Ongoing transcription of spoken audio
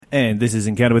And this is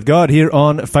Encounter with God here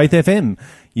on Faith FM.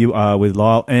 You are with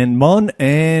Lyle and Mon,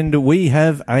 and we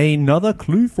have another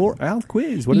clue for our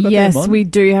quiz. What about yes, that, Mon? we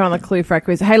do have another clue for our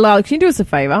quiz. Hey, Lyle, can you do us a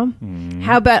favour?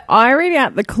 How about I read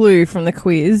out the clue from the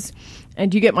quiz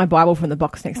and you get my Bible from the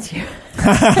box next to you?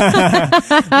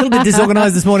 A little bit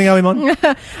disorganised this morning, are we, Mon?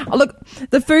 Oh, look,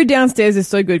 the food downstairs is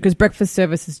so good because breakfast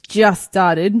service has just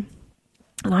started.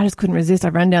 And I just couldn't resist. I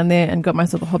ran down there and got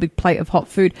myself a whole big plate of hot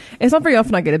food. It's not very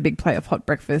often I get a big plate of hot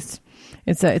breakfast.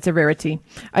 It's a rarity.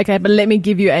 Okay, but let me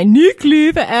give you a new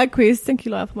clue for our quiz. Thank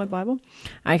you, Lyle, for my Bible.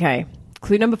 Okay,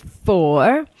 clue number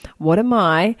 4. What am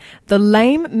I? The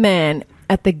lame man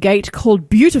at the gate called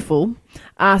Beautiful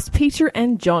asked Peter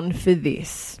and John for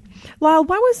this. Lyle,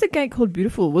 why was the gate called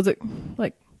Beautiful? Was it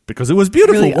like... Because it was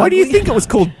beautiful. Really Why do you ugly? think it was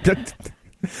called...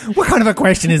 What kind of a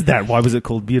question is that? Why was it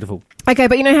called Beautiful? Okay,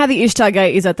 but you know how the Ishtar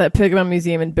Gate is at that Pergamon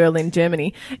Museum in Berlin,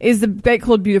 Germany? Is the gate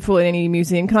called Beautiful in any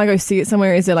museum? Can I go see it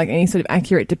somewhere? Is there like any sort of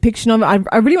accurate depiction of it?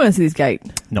 I really want to see this gate.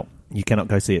 No, you cannot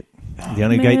go see it. The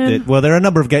only man. gate that... Well, there are a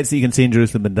number of gates that you can see in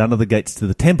Jerusalem, but none of the gates to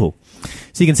the temple.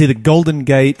 So you can see the Golden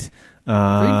Gate. You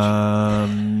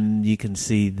can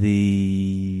see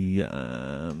the...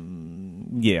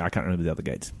 I can't remember the other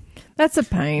gates. That's a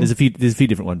pain. There's a few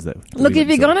different ones, though. Look, if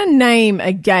you're going to name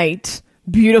a gate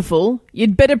Beautiful,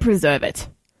 you'd better preserve it.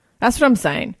 That's what I'm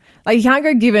saying. Like, you can't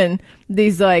go given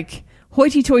these, like,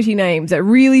 hoity-toity names that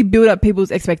really build up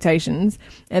people's expectations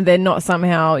and then not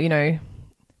somehow,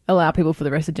 allow people for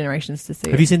the rest of generations to see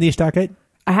it. Have you seen the Ishtar Gate?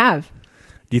 I have.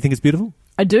 Do you think it's beautiful?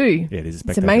 I do. Yeah, it is It's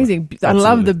spectacular. amazing. I Absolutely.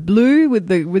 love the blue with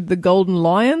the golden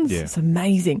lions. Yeah. It's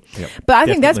amazing. Yep, But I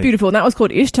think that's definitely. beautiful, and that was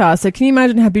called Ishtar. So can you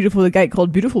imagine how beautiful the gate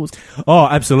called Beautiful was? Oh,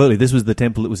 absolutely. This was the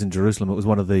temple that was in Jerusalem. It was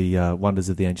one of the wonders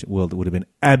of the ancient world that would have been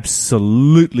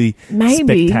absolutely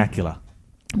Maybe. spectacular.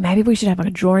 Maybe we should have like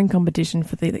a drawing competition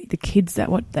for the kids that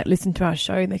listen to our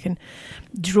show, and they can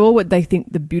draw what they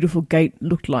think the beautiful gate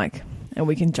looked like, and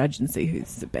we can judge and see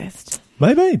who's the best.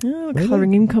 Maybe. A Maybe.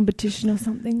 colouring in competition or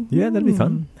something. Yeah, that'd be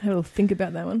fun. Have a think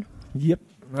about that one. Yep.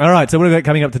 All right, so what have we got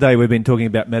coming up today? We've been talking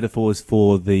about metaphors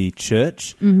for the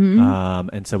church.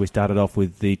 And so we started off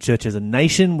with the church as a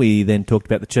nation. We then talked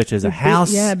about the church as a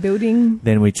house. Building.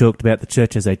 Then we talked about the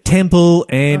church as a temple.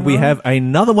 And we have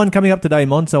another one coming up today,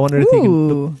 Mon. So I wonder if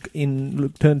you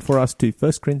can turn for us to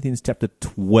 1 Corinthians chapter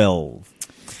 12.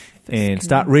 And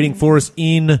start reading for us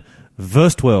in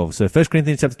verse 12. So 1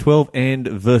 Corinthians chapter 12 and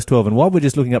verse 12. And while we're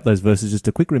just looking up those verses, just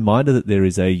a quick reminder that there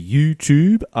is a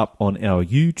YouTube up on our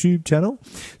YouTube channel.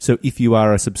 So if you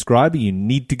are a subscriber, you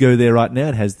need to go there right now.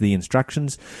 It has the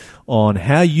instructions on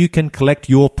how you can collect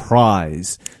your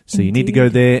prize. So you need to go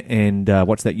there and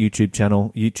watch that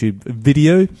YouTube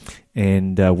video,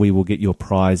 and we will get your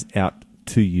prize out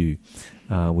to you.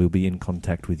 We'll be in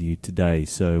contact with you today.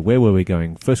 So where were we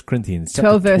going? 1 Corinthians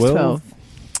chapter 12, verse 12.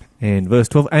 And verse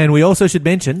 12. And we also should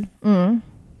mention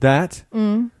that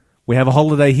we have a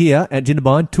holiday here at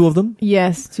Jindabyne, 2 of them.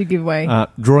 Yes, to give away.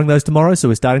 Drawing those tomorrow, so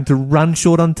we're starting to run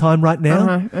short on time right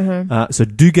now. So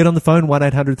do get on the phone,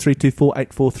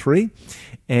 1-800-324-843,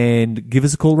 and give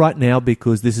us a call right now,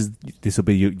 because this will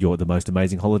be the most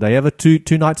amazing holiday ever.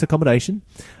 Two nights accommodation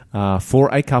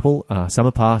for a couple, summer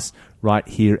pass right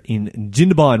here in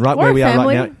Jindabyne, right Or where a we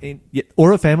family. are right now.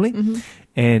 Or a family.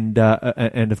 And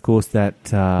of course that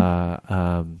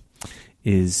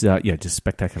is just a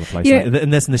spectacular place. Yeah.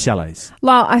 And that's in the chalets.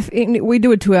 Lyle, we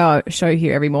do a 2-hour show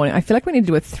here every morning. I feel like we need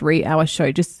to do a 3-hour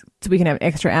show just so we can have an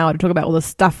extra hour to talk about all the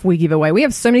stuff we give away. We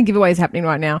have so many giveaways happening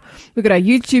right now. We've got our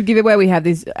YouTube giveaway. We have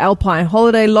this Alpine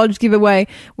Holiday Lodge giveaway.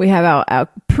 We have our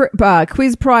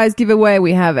quiz prize giveaway.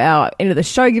 We have our end of the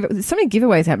show giveaway. There's so many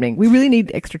giveaways happening. We really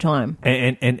need extra time.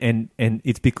 And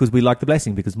it's because we like the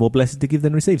blessing, because more blessed to give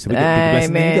than receive. So we get bigger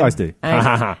blessing than you guys do.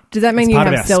 Amen. Does that mean It's you part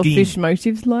of have our selfish scheme.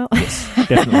 motives, Lyle?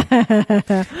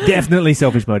 Definitely. Definitely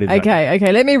selfish motive. mate.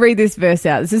 Okay. Let me read this verse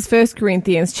out. This is 1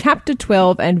 Corinthians chapter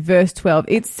 12 and verse 12.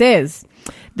 It says,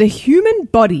 "The human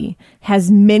body has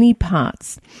many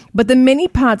parts, but the many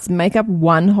parts make up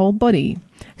one whole body.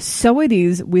 So it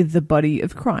is with the body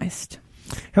of Christ."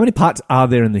 How many parts are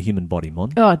there in the human body,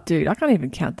 Mon? Oh, dude, I can't even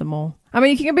count them all. I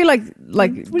mean, you can be like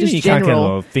What do you just mean you can't count general.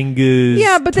 them all? Fingers,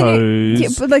 Yeah, but then toes.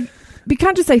 you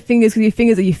can't just say fingers, because your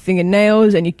fingers are your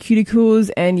fingernails and your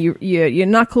cuticles and your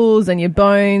knuckles and your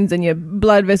bones and your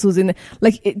blood vessels in there.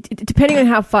 Depending on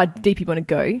how far deep you want to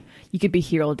go, you could be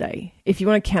here all day. If you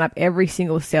want to count up every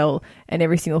single cell and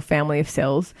every single family of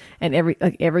cells and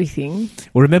everything.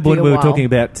 Well, remember be when a we were while. talking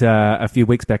about a few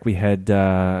weeks back, we had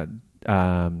Dr.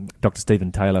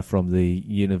 Stephen Taylor from the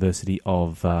University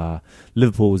of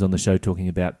Liverpool was on the show talking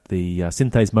about the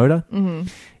synthase motor.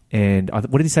 And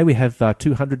what did he say? We have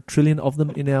 200 trillion of them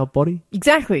in our body?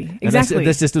 Exactly. And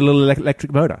that's just a little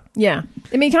electric motor. Yeah.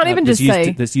 I mean, you can't even just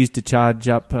say... That's used to charge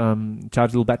up,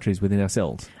 charge little batteries within our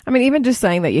cells. I mean, even just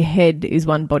saying that your head is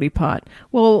one body part.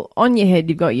 Well, on your head,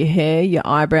 you've got your hair, your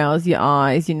eyebrows, your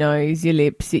eyes, your nose, your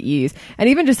lips, your ears. And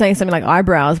even just saying something like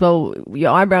eyebrows, well,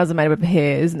 your eyebrows are made up of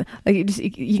hairs. And like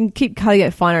you can keep cutting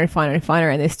it finer and finer and finer,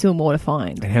 and there's still more to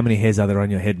find. And how many hairs are there on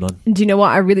your head, Mon? Do you know what?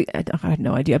 I have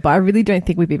no idea, but I really don't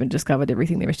think we've even discovered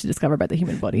everything there is to discover about the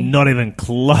human body. Not even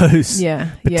close.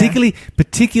 Yeah.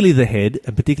 Particularly the head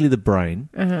and particularly the brain.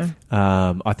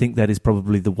 Uh-huh. I think that is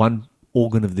probably the one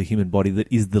organ of the human body that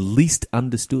is the least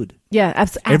understood. Yeah,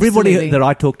 absolutely. Everybody that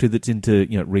I talk to that's into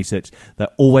research, they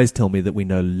always tell me that we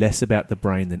know less about the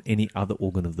brain than any other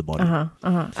organ of the body.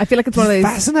 I feel like it's one of those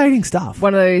fascinating stuff.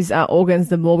 One of those organs.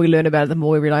 The more we learn about it, the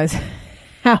more we realize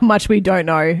how much we don't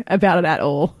know about it at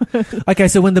all. Okay,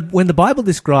 so when the Bible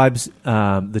describes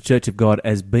the Church of God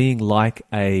as being like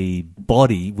a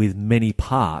body with many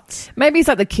parts, maybe it's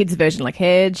like the kids' version, like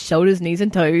head, shoulders, knees,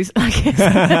 and toes. I guess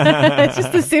it's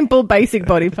just the simple, basic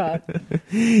body part.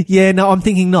 Yeah, no, I'm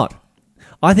thinking not.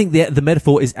 I think the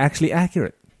metaphor is actually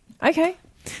accurate. Okay.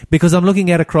 Because I'm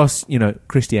looking at across,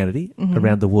 Christianity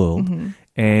around the world,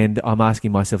 and I'm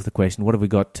asking myself the question, what have we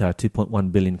got?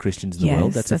 2.1 billion Christians in the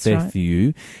world. That's a fair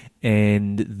few.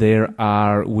 And there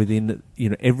are within,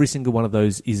 every single one of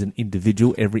those is an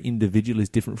individual. Every individual is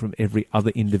different from every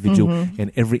other individual,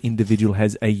 and every individual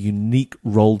has a unique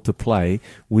role to play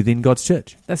within God's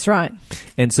church. That's right.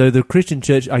 And so the Christian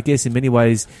church, I guess, in many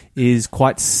ways is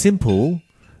quite simple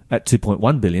at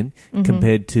 2.1 billion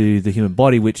compared to the human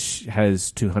body, which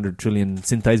has 200 trillion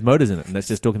synthase motors in it. And that's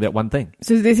just talking about one thing.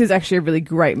 So this is actually a really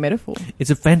great metaphor. It's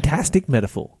a fantastic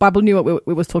metaphor. Bible knew what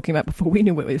we was talking about before we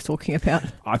knew what we was talking about.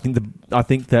 I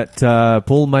think that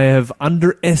Paul may have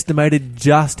underestimated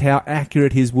just how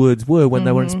accurate his words were when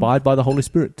they were inspired by the Holy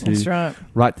Spirit to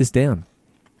write this down.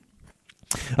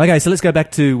 Okay, so let's go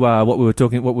back to what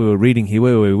we were reading here.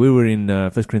 Where were we? We were in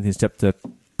 1 Corinthians chapter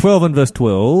 12 and verse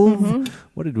 12.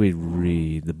 What did we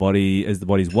read? The body, as the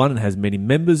body is one and has many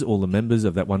members, all the members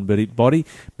of that one body,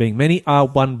 being many, are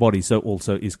one body, so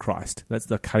also is Christ. That's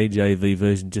the KJV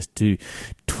version, just to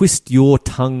twist your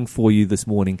tongue for you this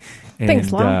morning. And,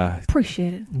 thanks, Lon.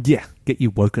 Appreciate it. Yeah, get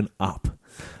you woken up.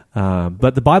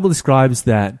 But the Bible describes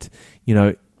that,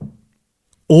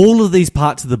 all of these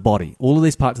parts of the body,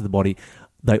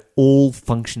 they all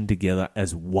function together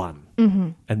as one.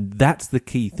 And that's the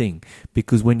key thing.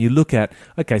 Because when you look at,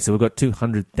 so we've got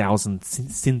 200,000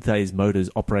 synthase motors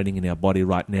operating in our body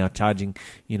right now, charging,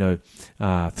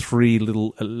 3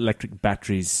 little electric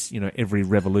batteries, every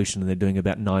revolution, and they're doing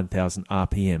about 9,000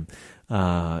 RPM.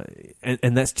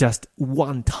 And that's just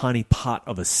one tiny part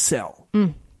of a cell.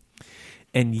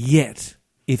 And yet,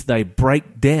 if they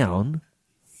break down,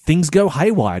 things go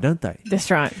haywire, don't they? That's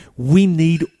right. We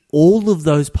need all of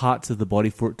those parts of the body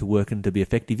for it to work and to be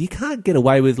effective. You can't get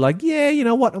away with you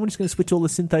know what, I'm just going to switch all the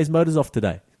synthase motors off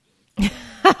today.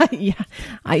 Yeah.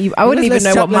 I wouldn't even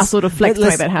know what muscle to flex to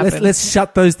make that happen. Let's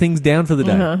shut those things down for the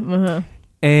day.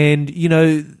 And,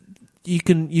 you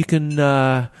can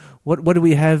what do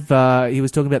we have? He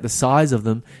was talking about the size of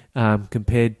them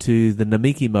compared to the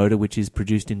Namiki motor, which is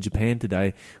produced in Japan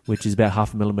today, which is about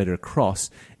 0.5 millimeter across.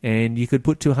 And you could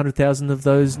put 200,000 of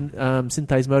those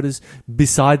synthase motors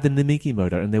beside the Namiki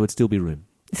motor, and there would still be room.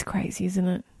 It's crazy, isn't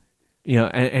it?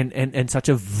 And such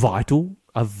a vital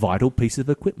piece of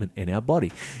equipment in our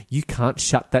body. You can't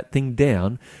shut that thing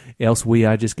down, else we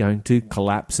are just going to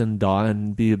collapse and die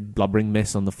and be a blubbering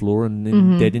mess on the floor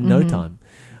and dead in no time.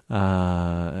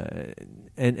 And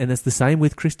it's the same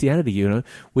with Christianity.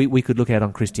 We could look out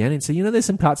on Christianity and say, there's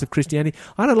some parts of Christianity,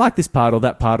 I don't like this part or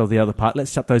that part or the other part.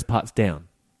 Let's shut those parts down.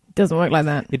 It doesn't work like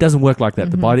that. It doesn't work like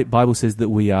that. The Bible says that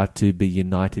we are to be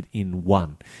united in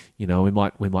one. We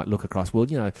might look across. Well,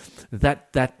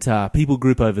 that people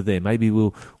group over there. Maybe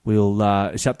we'll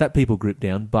shut that people group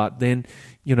down. But then,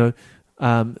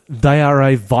 they are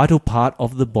a vital part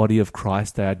of the body of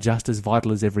Christ. They are just as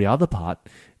vital as every other part.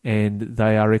 And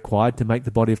they are required to make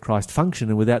the body of Christ function.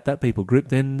 And without that people group,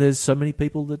 then there's so many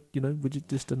people that, would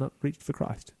just are not reached for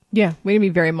Christ. Yeah, we need to be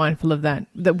very mindful of that.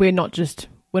 That we're not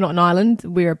an island.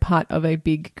 We're a part of a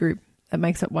big group that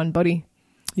makes up one body.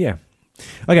 Yeah.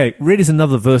 Okay, read us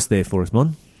another verse there for us,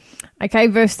 Mon. Okay,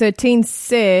 verse 13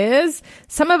 says,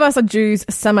 some of us are Jews,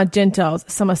 some are Gentiles,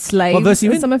 some are slaves, what verse are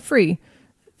you in? Some are free.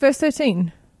 Verse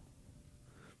 13.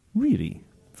 Really?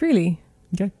 Freely.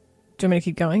 Okay. Do you want me to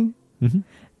keep going?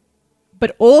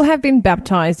 But all have been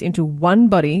baptized into one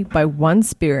body by one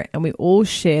Spirit, and we all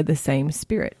share the same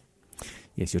Spirit.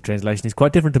 Yes, your translation is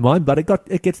quite different to mine, but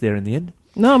it gets there in the end.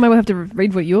 No, maybe we'll have to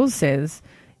read what yours says.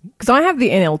 Because I have the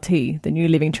NLT, the New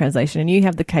Living Translation, and you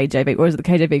have the KJV, or is it the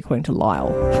KJV according to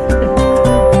Lyle?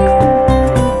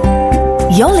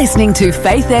 You're listening to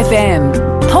Faith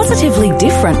FM, positively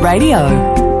different radio.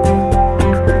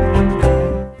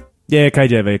 Yeah,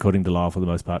 KJV according to Lyle for the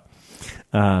most part.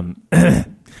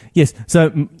 Yes, so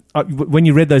when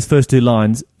you read those first two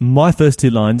lines, my first two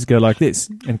lines go like this,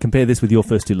 and compare this with your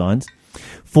first two lines.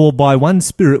 For by one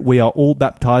Spirit we are all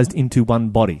baptized into one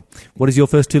body. What does your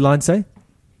first two lines say?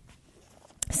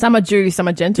 Some are Jews, some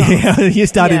are Gentiles. Yeah, you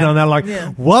started on that like,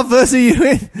 what verse are you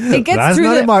in? It gets That's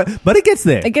through but it gets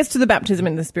there. It gets to the baptism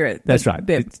in the Spirit. That's right.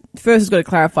 But first, it's got to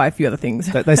clarify a few other things.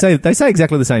 They say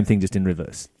exactly the same thing, just in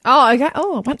reverse. Oh, okay.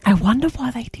 Oh, I wonder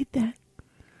why they did that.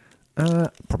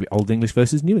 Probably Old English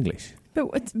versus New English.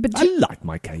 But I like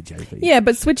my KJV. Yeah,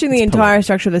 but switching the entire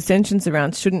structure of the sentence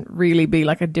around shouldn't really be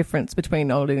like a difference between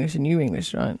Old English and New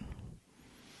English, right?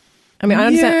 I mean, I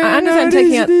understand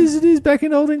taking out... It is back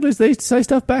in Old English. They used to say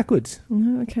stuff backwards.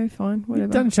 Okay, fine, whatever.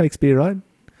 You've done Shakespeare, right?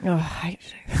 Oh, I hate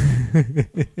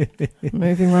Shakespeare.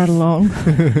 Moving right along.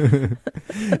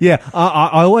 Yeah,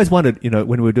 I always wondered, when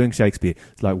we were doing Shakespeare,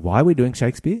 it's like, why are we doing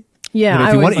Shakespeare? Yeah,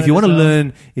 if you want to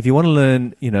learn,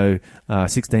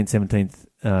 16th,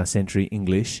 17th century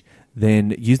English,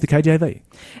 then use the KJV.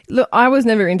 Look, I was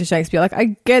never into Shakespeare. Like,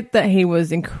 I get that he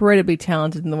was incredibly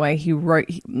talented in the way he wrote,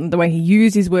 the way he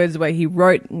used his words, the way he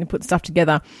wrote and put stuff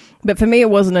together. But for me, it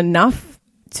wasn't enough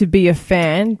to be a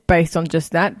fan based on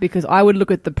just that, because I would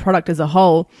look at the product as a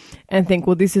whole and think,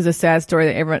 well, this is a sad story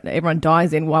that everyone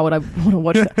dies in. Why would I want to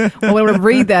watch that? Why would I want to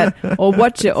read that or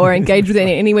watch it or engage with it in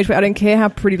any way? I don't care how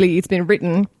prettily it's been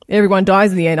written. Everyone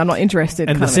dies in the end. I'm not interested.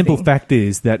 And the simple fact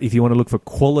is that if you want to look for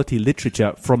quality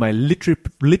literature from a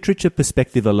literature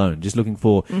perspective alone, just looking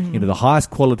for the highest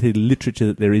quality literature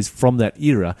that there is from that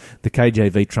era, the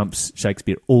KJV trumps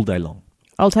Shakespeare all day long.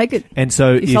 I'll take it. And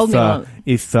so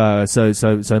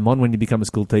Mon, when you become a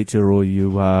school teacher or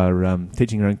you are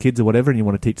teaching your own kids or whatever, and you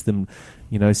want to teach them,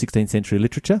 16th century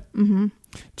literature,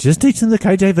 just teach them the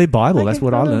KJV Bible. Okay, that's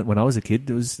what I learned when I was a kid.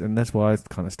 And that's why I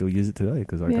kind of still use it today,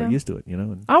 because I got used to it.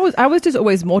 And I was just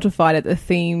always mortified at the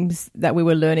themes that we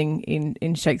were learning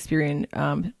in Shakespearean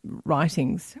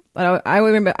writings. I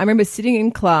remember sitting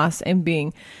in class and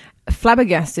being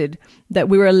flabbergasted that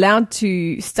we were allowed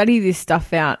to study this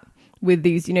stuff out with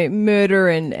these, murder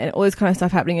and all this kind of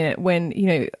stuff happening in it, when,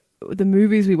 the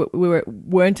movies we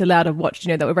weren't allowed to watch,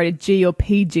 that were rated G or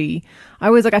PG.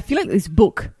 I was like, I feel like this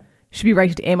book should be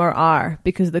rated M or R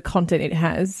because of the content it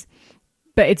has,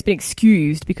 but it's been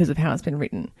excused because of how it's been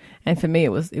written. And for me, it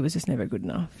was just never good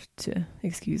enough to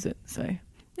excuse it. So,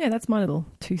 yeah, that's my little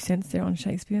 2 cents there on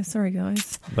Shakespeare. Sorry,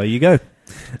 guys. There you go.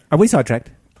 Are we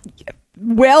sidetracked? Yeah.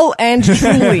 Well and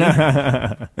truly.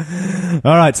 All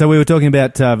right, so we were talking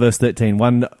about verse 13.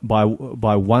 By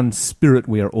one Spirit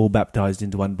we are all baptized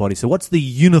into one body. So what's the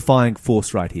unifying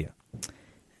force right here?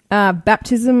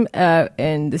 Baptism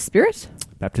and the Spirit.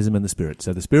 Baptism and the Spirit.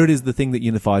 So the Spirit is the thing that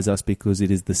unifies us, because it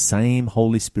is the same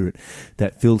Holy Spirit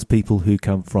that fills people who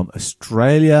come from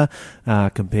Australia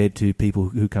compared to people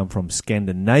who come from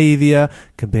Scandinavia,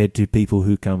 compared to people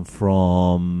who come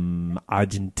from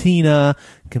Argentina,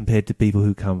 compared to people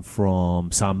who come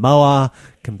from Samoa,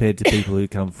 compared to people who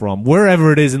come from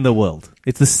wherever it is in the world.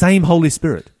 It's the same Holy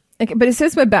Spirit. Okay, but it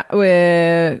says we're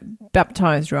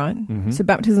baptized, right? Mm-hmm. So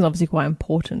baptism is obviously quite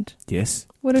important. Yes.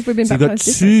 What have we been baptized? You've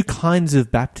got two kinds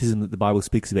of baptism that the Bible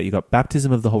speaks about. You've got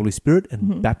baptism of the Holy Spirit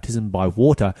and baptism by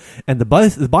water. And the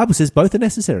Bible says both are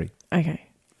necessary. Okay.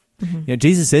 Mm-hmm.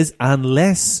 Jesus says,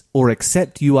 unless or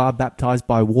except you are baptized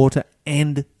by water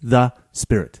and the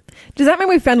Spirit. Does that mean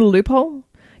we found a loophole?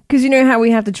 Because you know how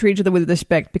we have to treat each other with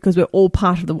respect because we're all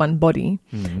part of the one body.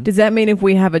 Mm-hmm. Does that mean if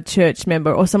we have a church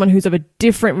member or someone who's of a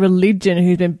different religion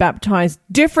who's been baptized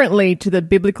differently to the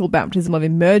biblical baptism of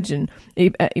immersion,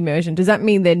 does that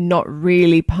mean they're not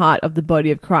really part of the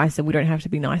body of Christ and we don't have to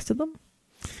be nice to them?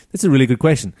 That's a really good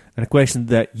question, and a question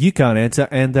that you can't answer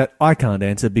and that I can't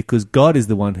answer, because God is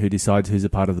the one who decides who's a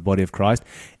part of the body of Christ.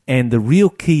 And the real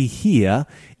key here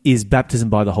is baptism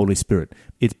by the Holy Spirit.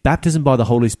 It's baptism by the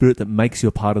Holy Spirit that makes you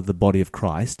a part of the body of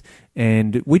Christ.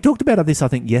 And we talked about this, I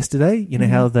think, yesterday,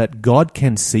 how that God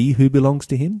can see who belongs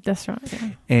to him. That's right. Yeah.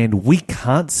 And we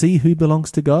can't see who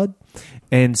belongs to God.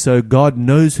 And so God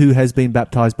knows who has been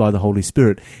baptized by the Holy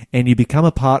Spirit. And you become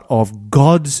a part of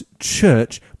God's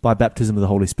church by baptism of the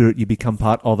Holy Spirit. You become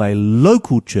part of a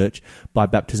local church by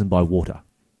baptism by water.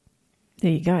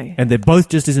 There you go. And they're both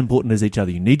just as important as each other.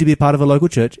 You need to be a part of a local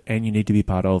church, and you need to be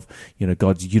part of,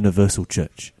 God's universal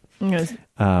church. Yes.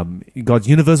 God's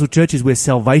universal church is where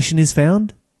salvation is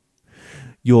found.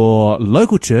 Your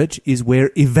local church is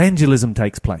where evangelism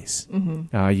takes place.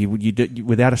 Mm-hmm.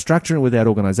 Without a structure and without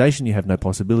organisation, you have no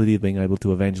possibility of being able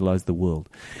to evangelise the world.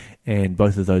 And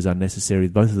both of those are necessary.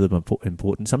 Both of them are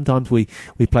important. Sometimes we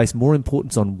place more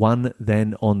importance on one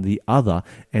than on the other,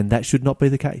 and that should not be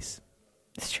the case.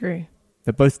 It's true.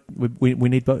 But we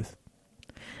need both.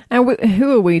 And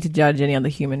who are we to judge any other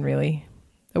human, really?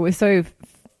 We're so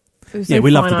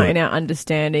we love to do finite it. in our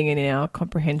understanding and in our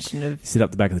comprehension of... Sit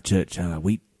up the back of the church,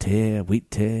 wheat tear,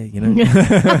 you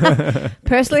know.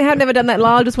 Personally, I've never done that,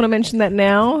 Lyle. I just want to mention that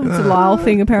now. It's a Lyle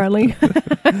thing, apparently.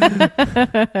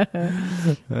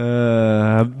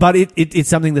 But it's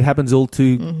something that happens all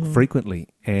too frequently.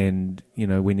 And, you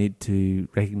know, we need to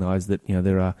recognise that, you know,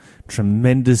 there are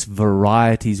tremendous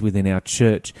varieties within our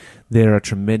church. There are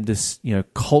tremendous, you know,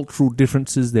 cultural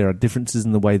differences. There are differences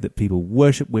in the way that people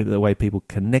worship, the way people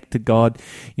connect to God.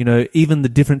 You know, even the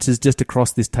differences just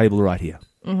across this table right here.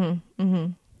 Mm-hmm.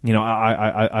 Mm-hmm. You know,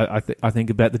 I think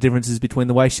about the differences between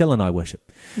the way Shell and I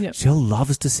worship. Yep. Shell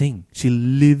loves to sing. She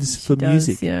lives for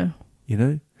music. Yeah. You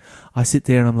know, I sit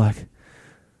there and I'm like,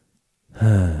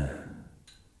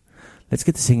 let's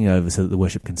get the singing over so that the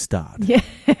worship can start. Yeah.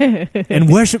 And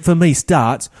worship for me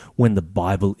starts when the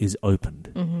Bible is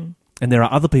opened. Mm-hmm. And there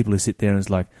are other people who sit there and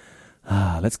it's like,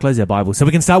 let's close our Bible so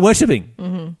we can start worshiping.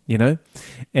 Mm-hmm. You know,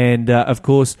 and of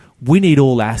course we need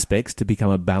all aspects to become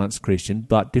a balanced Christian,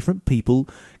 but different people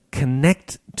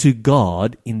connect to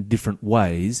God in different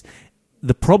ways.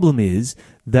 The problem is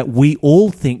that we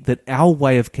all think that our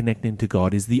way of connecting to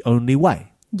God is the only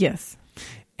way. Yes.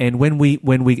 And when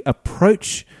we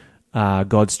approach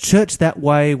God's church that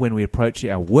way, when we approach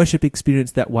our worship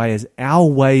experience that way, as our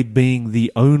way being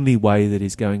the only way that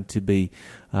is going to be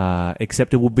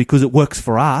acceptable because it works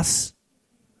for us,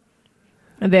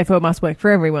 and therefore it must work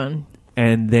for everyone.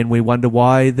 and then we wonder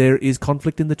why there is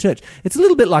conflict in the church. It's a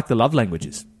little bit like the love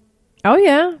languages. Oh,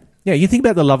 yeah. Yeah, you think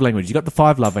about the love languages. You've got the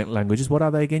 5 love languages. What are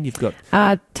they again? You've got...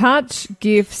 touch,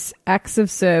 gifts, acts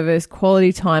of service,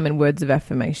 quality time, and words of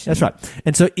affirmation. That's right.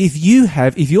 And so if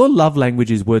your love language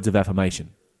is words of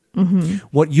affirmation,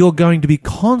 what you're going to be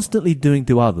constantly doing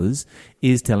to others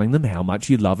is telling them how much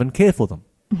you love and care for them.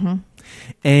 Mm-hmm.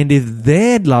 And if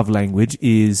their love language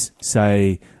is,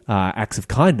 say, acts of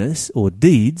kindness or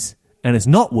deeds, and it's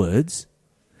not words,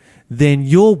 then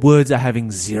your words are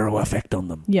having zero effect on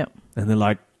them. Yeah. And they're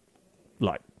like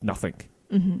nothing.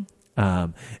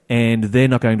 And they're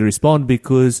not going to respond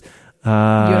because... You're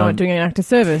not doing an act of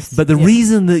service. But the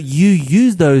reason that you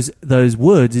use those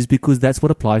words is because that's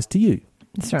what applies to you.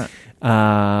 That's right.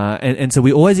 And so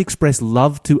we always express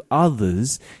love to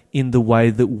others in the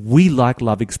way that we like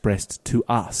love expressed to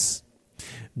us.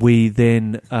 We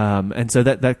then, and so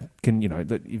that can, you know,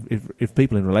 that if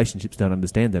people in relationships don't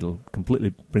understand that, it'll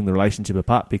completely bring the relationship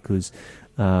apart because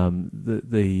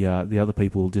the other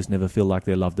people just never feel like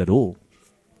they're loved at all.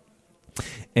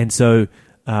 And so,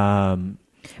 but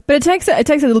it takes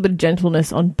a little bit of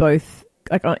gentleness on both,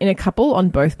 like in a couple, on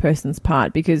both persons'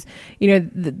 part, because, you know,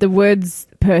 the words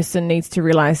person needs to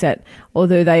realize that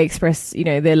although they express, you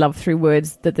know, their love through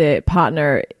words, that their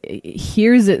partner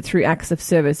hears it through acts of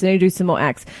service. They need to do some more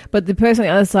acts, but the person on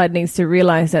the other side needs to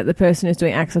realize that the person is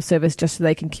doing acts of service just so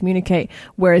they can communicate.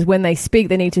 Whereas when they speak,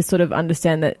 they need to sort of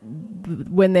understand that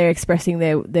when they're expressing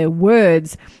their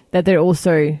words, that they're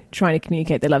also trying to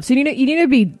communicate their love. So you need to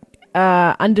be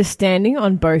understanding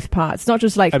on both parts, not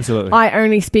just like, absolutely, I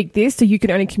only speak this, so you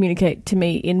can only communicate to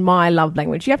me in my love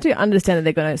language. You have to understand that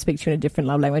they're going to speak to you in a different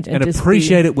love language, and just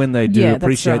appreciate it when they do. Yeah,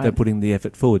 appreciate right. they're putting the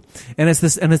effort forward, and it's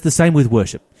the same with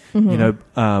worship. You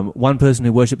know, one person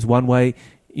who worships one way,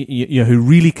 you know, who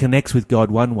really connects with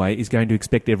God one way, is going to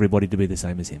expect everybody to be the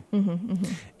same as him.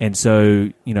 And so,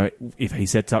 you know, if he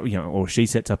sets up, you know, or she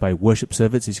sets up a worship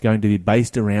service, it's going to be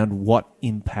based around what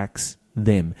impacts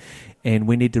them. And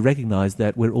we need to recognize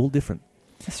that we're all different.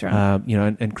 That's right. You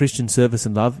know, and Christian service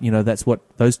and love, you know, that's what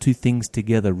those two things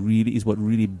together really is what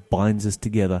really binds us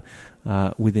together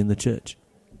within the church.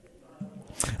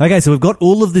 Okay, so we've got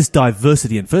all of this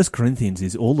diversity, and 1 Corinthians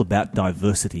is all about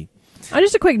diversity.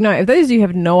 Just a quick note, if those of you who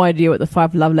have no idea what the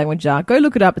 5 love languages are, go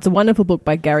look it up. It's a wonderful book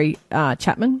by Gary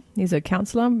Chapman. He's a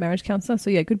counselor, marriage counselor. So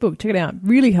yeah, good book. Check it out.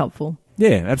 Really helpful.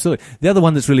 Yeah, absolutely. The other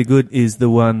one that's really good is the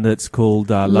one that's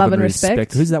called Love and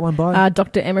Respect. Who's that one by?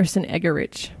 Dr. Emerson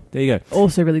Eggerichs. There you go.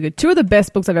 Also really good. 2 of the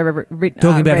best books I've ever written.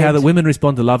 Talking about how the women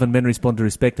respond to love and men respond to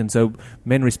respect, and so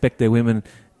men respect their women,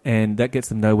 and that gets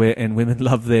them nowhere, and women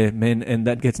love their men, and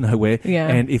that gets nowhere. Yeah.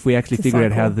 And if we actually It's a figure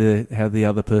out cycle. how the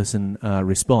other person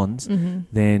responds,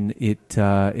 then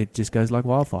it just goes like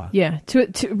wildfire. Yeah,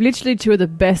 literally 2 of the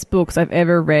best books I've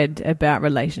ever read about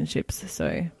relationships.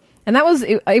 So And that was,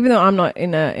 even though I'm not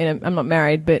I'm not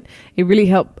married, but it really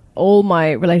helped all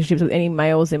my relationships with any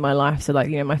males in my life. So like,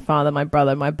 my father, my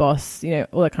brother, my boss,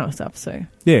 all that kind of stuff. So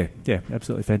yeah,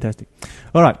 absolutely fantastic.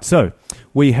 All right, so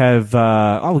we have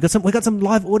we got some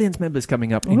live audience members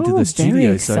coming up into the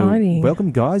studio. So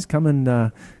welcome, guys. Come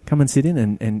and sit in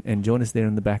and join us there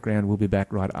in the background. We'll be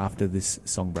back right after this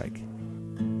song break.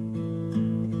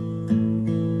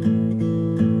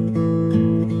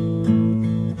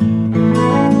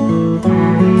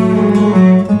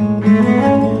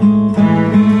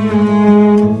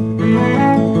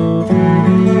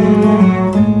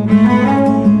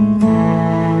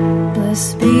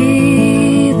 Blessed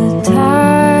be the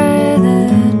tie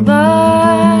that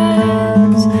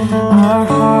binds our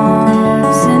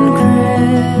hearts in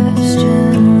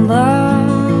Christian love,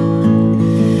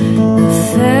 the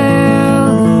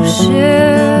fellowship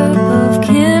of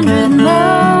kindred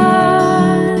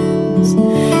minds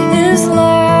is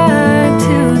like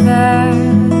to that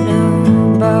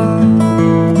above.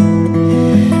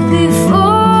 Before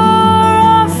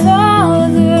our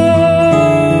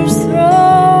Father's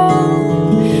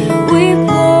throne, we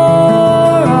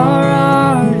pour our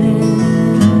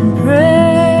ardent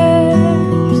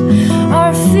prayers.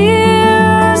 Our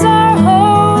fears, our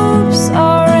hopes,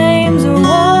 our aims are one,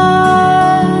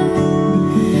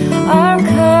 our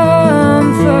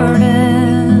comfort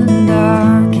and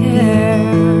our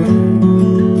cares.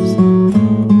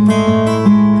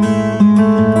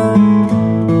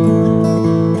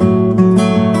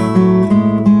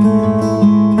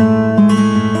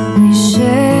 We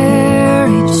share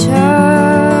each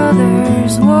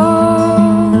other's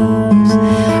woes,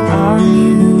 our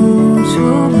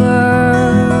mutual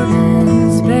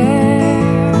burdens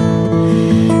bear,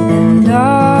 and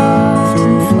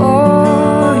often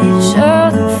for each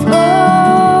other flows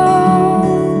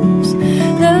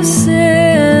the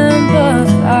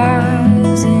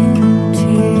sympathizing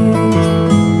tear.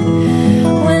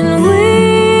 When we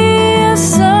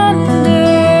asunder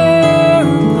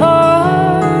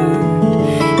apart,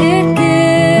 it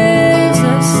gives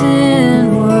us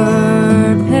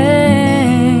inward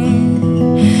pain,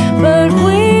 but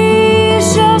we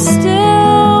shall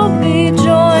still be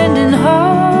joined in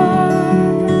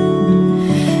heart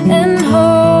and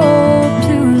hope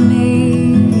to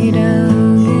meet again.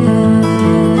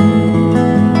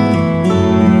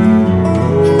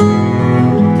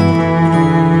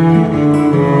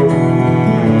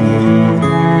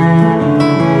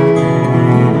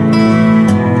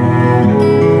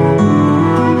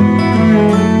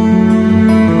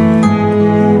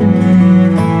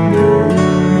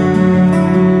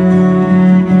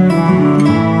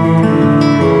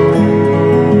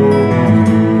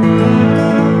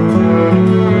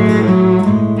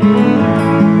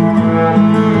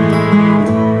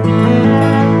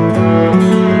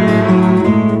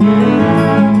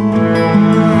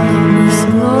 This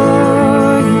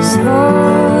glorious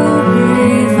hope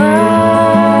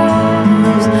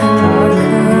revives our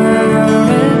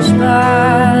courage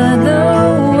by the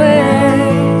way,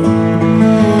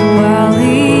 while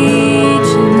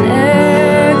each in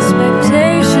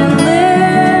expectation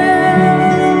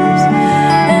lives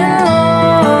and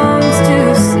longs to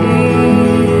see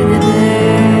the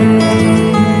day.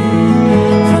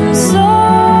 From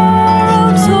sorrow,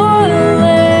 toil,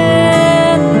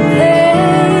 and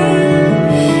pain,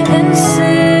 and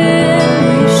sin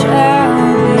we shall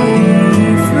be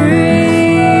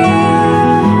free,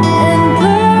 and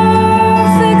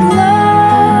perfect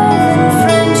love and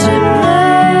friendship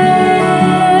reign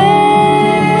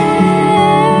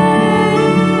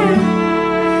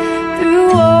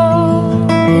through all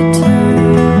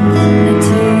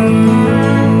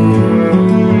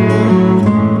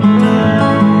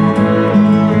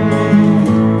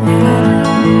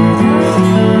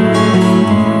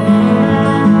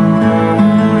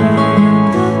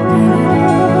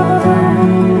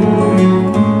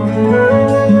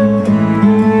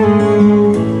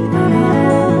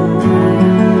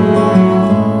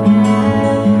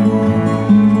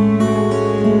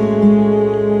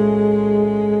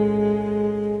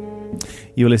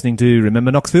You're listening to Remember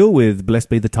Knoxville with Blessed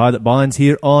Be the Tie That Binds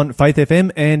here on Faith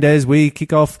FM. And as we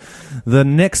kick off the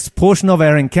next portion of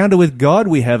our encounter with God,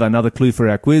 we have another clue for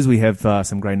our quiz. We have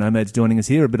some Grey Nomads joining us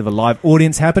here, a bit of a live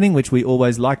audience happening, which we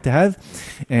always like to have.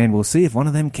 And we'll see if one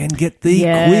of them can get the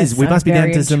quiz. We must be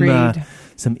down to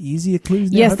some easier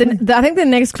clues now. yes, I think the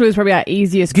next clue is probably our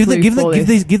easiest clue for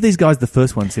this. Give these guys the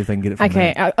first one, see if they can get it from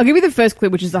Okay, there. I'll give you the first clue,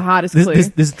 which is the hardest clue.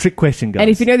 This is a trick question, guys. And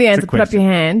if you know the answer, Trick put up your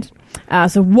hand.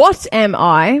 So what am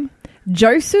I?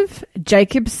 Joseph,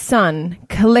 Jacob's son,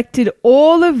 collected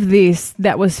all of this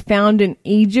that was found in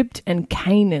Egypt and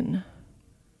Canaan.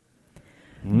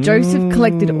 Joseph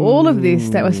collected all of this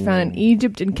that was found in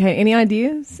Egypt and Canaan. Any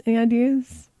ideas? Any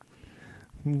ideas?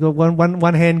 You got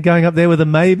one hand going up there with a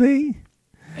maybe.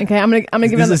 Okay, I'm gonna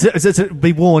give it.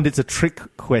 Be warned, it's a trick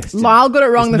question. Lyle got it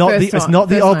wrong It's not the first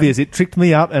one. obvious. It tricked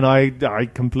me up, and I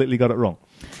completely got it wrong.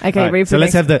 Okay, Right, read for so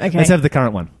let's have the okay. let's have the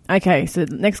current one. Okay, so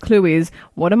the next clue is,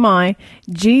 what am I?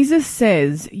 Jesus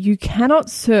says, you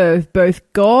cannot serve both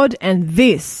God and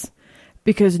this,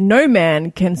 because no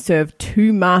man can serve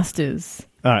two masters.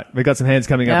 All right, we got some hands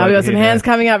coming up. Now we over got some here hands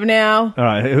now. coming up now. All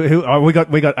right,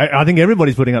 we got. I think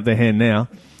everybody's putting up their hand now.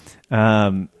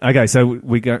 Okay, so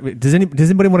we go. Does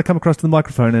anybody want to come across to the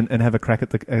microphone and have a crack at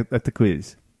the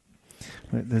quiz?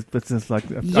 It's just like,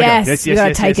 Yes, we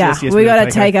got a taker. We got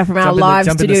a taker from our live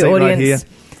jump in the studio seat right audience.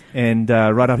 here, and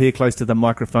right up here close to the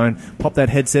microphone. Pop that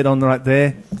headset on right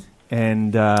there,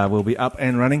 and we'll be up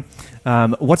and running.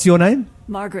 What's your name?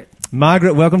 Margaret.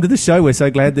 Margaret, welcome to the show. We're so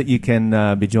glad that you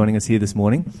can be joining us here this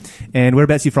morning. And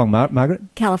whereabouts are you from, Margaret?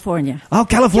 California. Oh,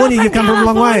 California. You've come from a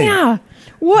long way. California.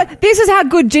 What? This is how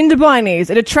good Gingerbine is.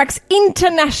 It attracts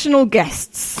international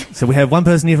guests. So we have one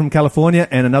person here from California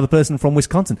and another person from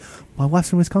Wisconsin. My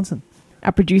wife's from Wisconsin.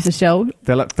 Our producer, Shell.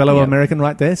 Fellow Yeah. American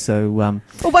right there. So, Well,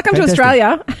 welcome to fantastic.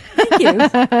 Australia. Thank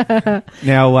you.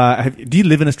 Now, do you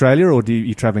live in Australia or do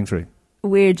you travelling through?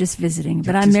 We're just visiting,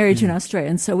 but I'm just married to visiting. an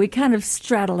Australian, so we kind of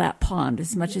straddle that pond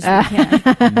as much as we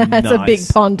can. That's a big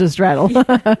pond to straddle.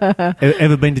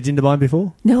 Ever been to Jindabyne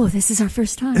before? No, this is our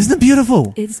first time. Isn't it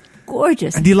beautiful? It's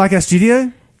gorgeous. And do you like our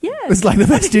studio? Yes. It's like the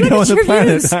best studio Look on at the your planet.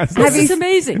 views. Have This you- is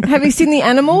amazing. Have you seen the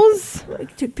animals? I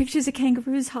took pictures of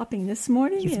kangaroos hopping this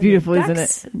morning. It's and beautiful, isn't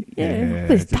ducks, it? and- Yeah. Yeah,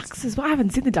 There's it's- ducks as well. I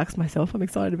haven't seen the ducks myself. I'm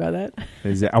excited about that.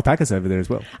 There's alpacas over there as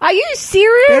well. Are you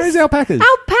serious? There is alpacas.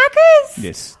 Alpacas?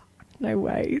 Yes. No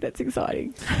way. That's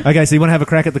exciting. Okay, so you want to have a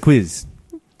crack at the quiz?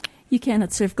 You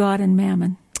cannot serve God and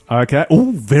mammon. Okay.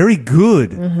 Oh, very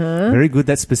good. Very good.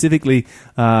 That's specifically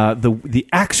the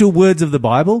actual words of the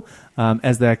Bible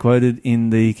as they are quoted in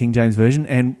the King James Version.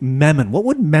 And mammon. What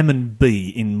would mammon be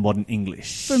in modern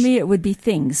English? For me, it would be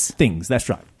things. Things. That's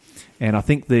right. And I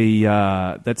think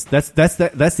that's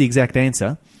the exact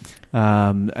answer.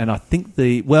 And I think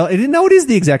it is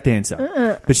the exact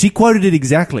answer. But she quoted it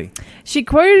exactly. She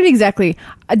quoted it exactly.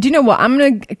 Do you know what?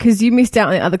 Because you missed out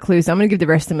on the other clues, I'm going to give the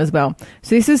rest of them as well.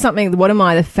 So this is something, what am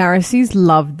I? The Pharisees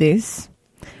loved this.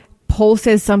 Paul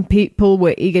says some people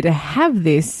were eager to have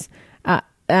this,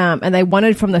 and they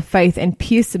wanted from the faith and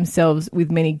pierced themselves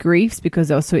with many griefs because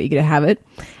they were so eager to have it.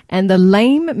 And the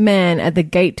lame man at the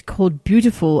gate called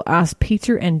Beautiful asked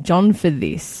Peter and John for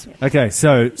this. Okay,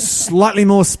 so slightly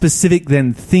more specific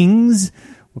than things.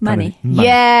 What kind Money. of-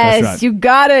 Yes, That's right. you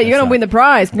got it. You're going That's to win the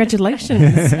prize.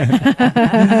 Congratulations.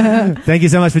 Thank you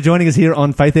so much for joining us here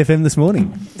on Faith FM this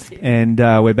morning. And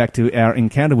we're back to our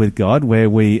encounter with God where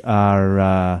we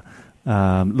are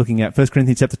looking at 1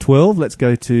 Corinthians chapter 12. Let's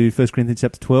go to 1 Corinthians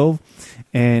chapter 12.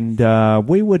 And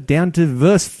we were down to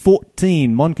verse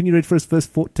 14. Mon, can you read for us verse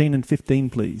 14 and 15,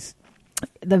 please?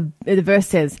 The verse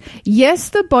says, yes,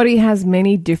 the body has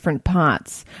many different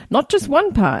parts, not just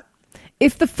one part.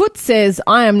 If the foot says,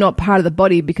 I am not part of the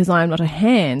body because I am not a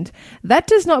hand, that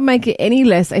does not make it any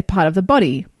less a part of the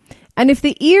body. And if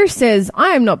the ear says, I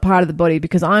am not part of the body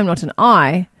because I am not an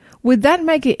eye, would that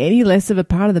make it any less of a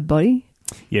part of the body?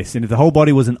 Yes, and if the whole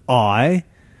body was an eye,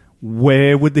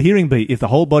 where would the hearing be? If the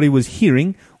whole body was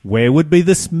hearing, where would be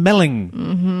the smelling?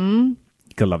 Mm-hmm.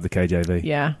 Gotta love the KJV.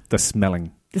 Yeah. The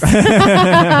smelling. Love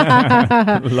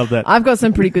that. I've got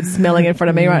some pretty good smelling in front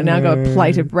of me right now. I've got a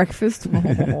plate of breakfast.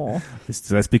 So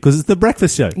that's because it's the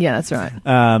breakfast show. Yeah, that's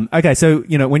right. Okay, so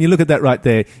when you look at that right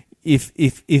there, if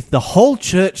the whole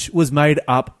church was made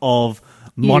up of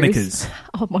monikers, Ears.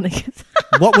 Oh, monikers.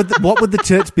 what would the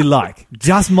church be like?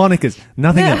 Just monikers,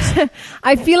 nothing else.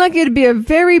 I feel like it'd be a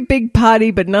very big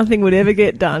party, but nothing would ever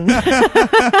get done.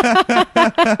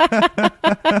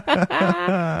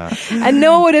 And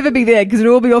no one would ever be there because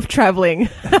it'd all be off travelling.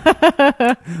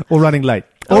 Or running late.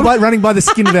 Or running by the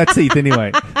skin of our teeth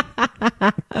anyway.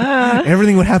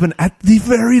 Everything would happen at the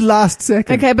very last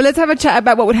second. Okay, but let's have a chat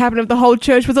about what would happen if the whole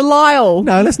church was a Lyle.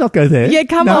 No, let's not go there. Yeah,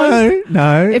 come no, on.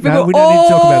 No, If no, we we were don't need to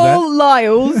talk about that. all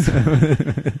Lyles.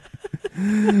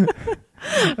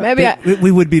 Maybe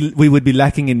We would be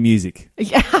lacking in music.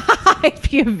 I'd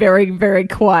be a very, very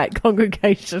quiet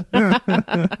congregation.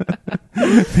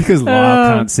 Because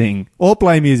Lyle can't sing or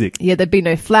play music. Yeah, there'd be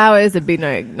no flowers. There'd be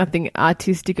nothing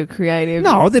artistic or creative.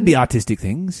 No, there'd be artistic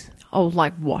things. Oh,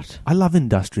 like what? I love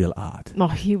industrial art. Oh,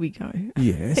 here we go.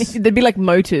 Yes, There'd be like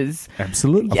motors.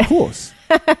 absolutely, Yeah. of course.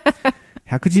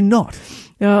 How could you not?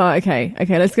 Oh, okay.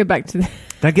 Okay, let's go back to the...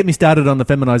 Don't get me started on the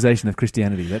feminization of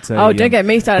Christianity. That's don't get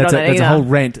me started on that That's either. a whole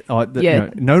rant. Yeah.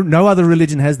 No other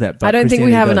religion has that. But I don't think we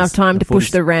Christianity have does. enough time to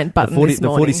push the rant button this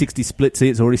morning. The 40-60 split, see,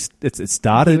 it's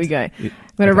started. Here we go. I'm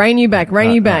going to rein you back,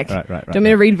 Right. Do you want me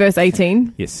to read verse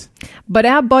 18? Yes. But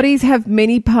our bodies have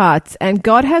many parts, and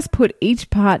God has put each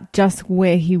part just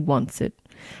where he wants it.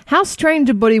 How strange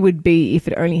a body would be if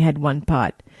it only had one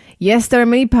part. Yes, there are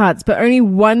many parts, but only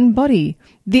one body.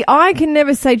 The eye can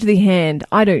never say to the hand,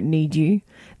 I don't need you.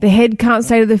 The head can't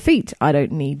say to the feet, I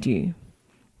don't need you.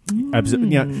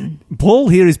 Absolutely. Paul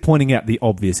here is pointing out the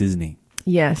obvious, isn't he?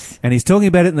 Yes. And he's talking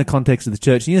about it in the context of the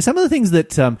church. Some of the things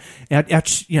that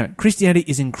Christianity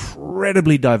is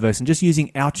incredibly diverse, and just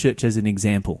using our church as an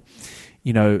example,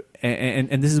 and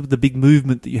this is the big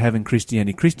movement that you have in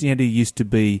Christianity. Christianity used to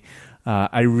be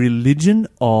a religion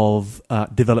of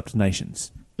developed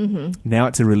nations. Mm-hmm. Now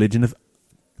it's a religion of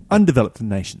undeveloped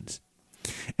nations.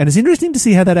 And it's interesting to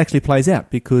see how that actually plays out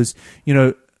because,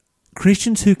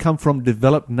 Christians who come from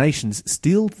developed nations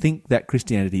still think that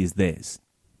Christianity is theirs.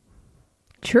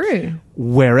 True.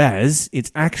 Whereas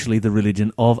it's actually the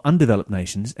religion of undeveloped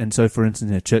nations. And so, for instance,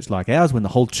 in a church like ours, when the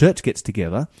whole church gets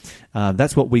together,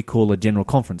 that's what we call a general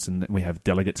conference. And we have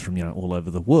delegates from, all over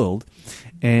the world.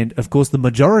 And, of course, the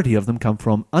majority of them come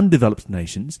from undeveloped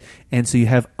nations. And so you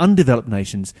have undeveloped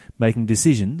nations making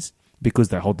decisions because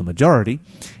they hold the majority.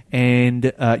 And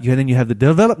then you have the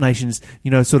developed nations,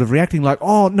 sort of reacting like,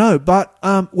 oh, no, but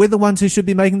we're the ones who should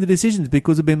be making the decisions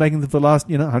because we've been making them for the last,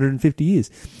 150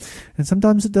 years. And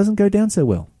sometimes it doesn't go down so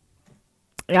well.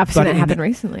 I've seen that happen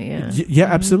recently, yeah. Yeah,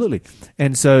 absolutely.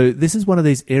 And so this is one of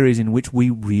these areas in which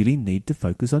we really need to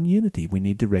focus on unity. We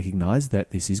need to recognize that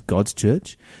this is God's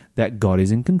church, that God is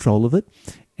in control of it,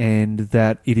 and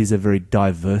that it is a very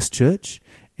diverse church.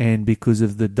 And because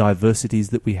of the diversities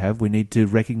that we have, we need to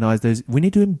recognize those. We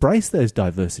need to embrace those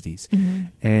diversities. Mm-hmm.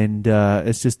 And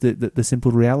it's just the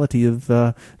simple reality of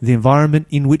the environment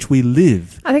in which we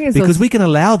live. I think it's because we can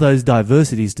allow those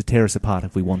diversities to tear us apart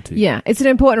if we want to. Yeah, it's an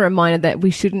important reminder that we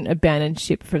shouldn't abandon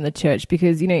ship from the church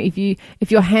because,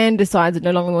 if your hand decides it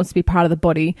no longer wants to be part of the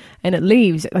body and it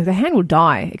leaves, like the hand will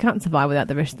die. It can't survive without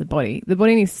the rest of the body. The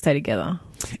body needs to stay together.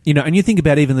 And you think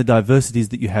about even the diversities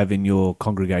that you have in your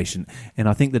congregation, and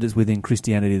I think that it's within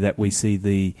Christianity that we see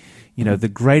the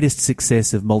greatest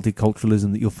success of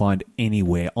multiculturalism that you'll find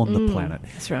anywhere on the planet.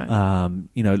 That's right.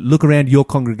 Look around your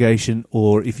congregation,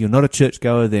 or if you're not a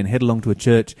churchgoer, then head along to a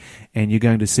church, and you're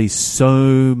going to see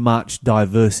so much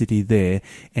diversity there,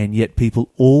 and yet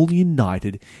people all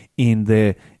united in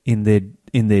their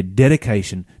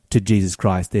dedication to Jesus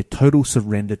Christ, their total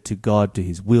surrender to God, to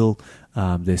His will,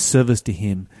 their service to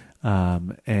Him,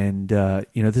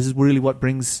 this is really what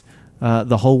brings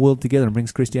the whole world together and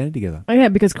brings Christianity together. Oh, yeah,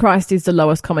 because Christ is the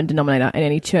lowest common denominator in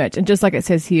any church, and just like it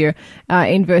says here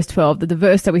in verse 12, the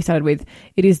verse that we started with,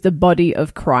 it is the body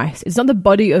of Christ. It's not the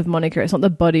body of Monica. It's not the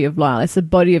body of Lyle. It's the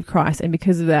body of Christ, and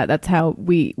because of that, that's how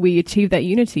we achieve that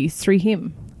unity through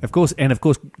Him. Of course,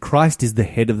 Christ is the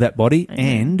head of that body,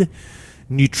 and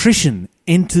nutrition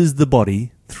enters the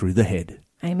body through the head.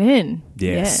 Amen.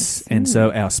 Yes. And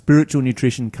so our spiritual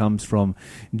nutrition comes from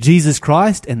Jesus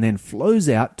Christ and then flows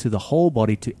out to the whole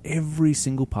body, to every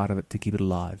single part of it to keep it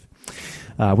alive.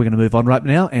 We're going to move on right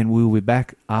now, and we'll be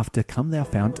back after Come Thou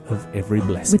Fount of Every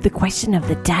Blessing. With the question of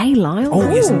the day, Lyle.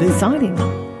 Oh, yes, indeed. Exciting.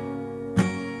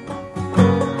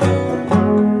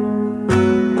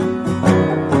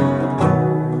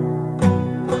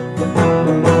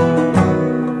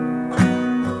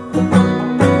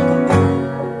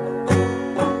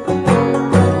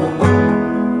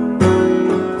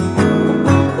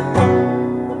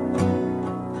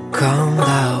 Come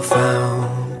thou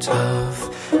fount of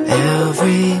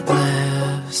every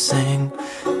blessing,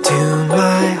 tune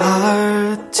my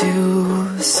heart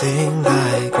to sing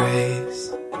thy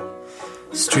grace.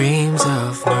 Streams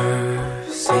of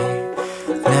mercy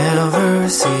never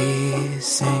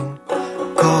ceasing,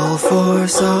 call for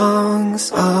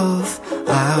songs of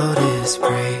loudest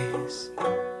praise.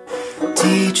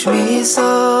 Teach me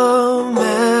some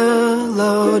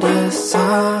melodious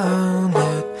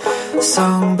sonnet,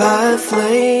 sung by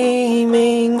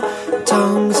flaming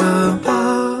tongues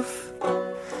above.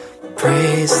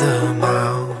 Praise the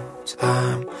mount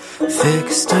I'm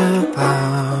fixed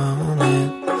upon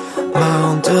it,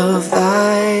 mount of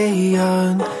thy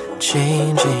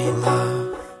unchanging love.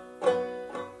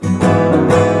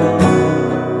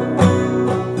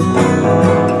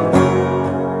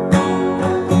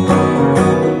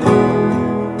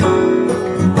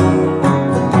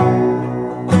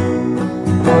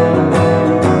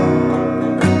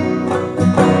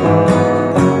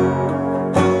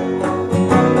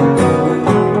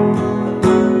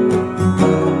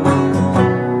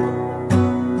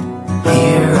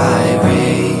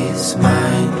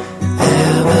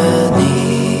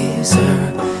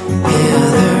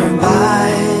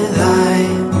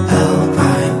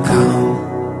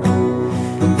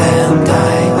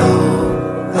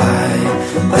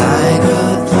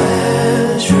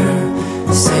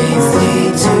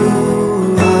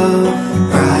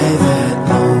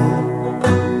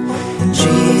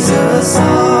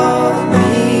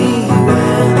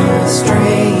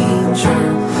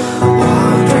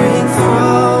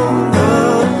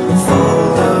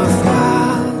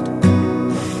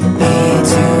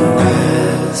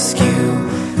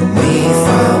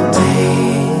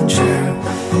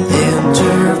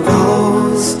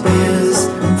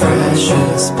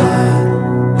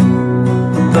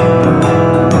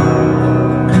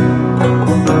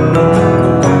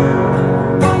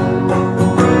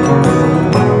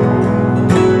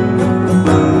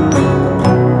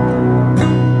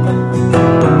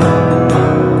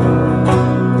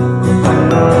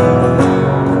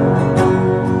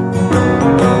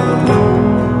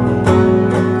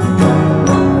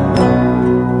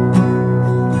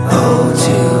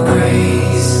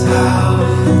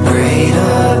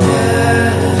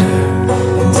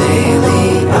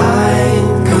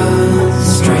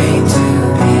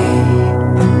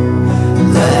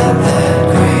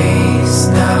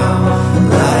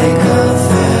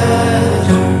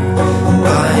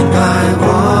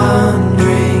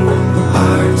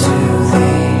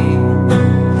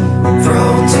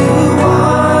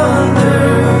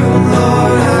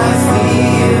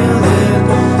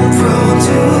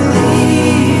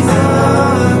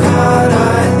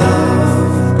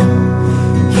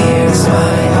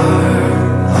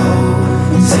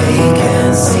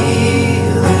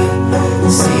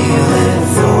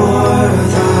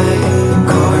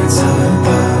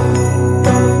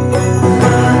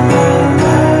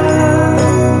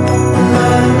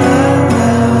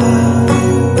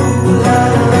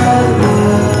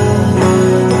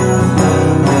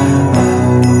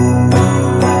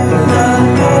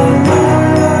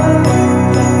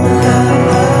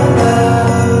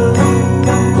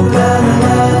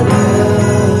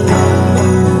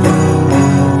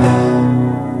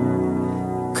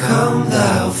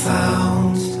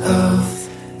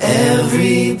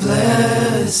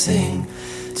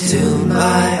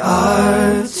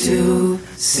 to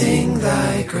sing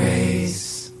thy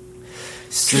grace.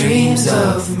 Streams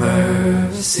of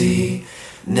mercy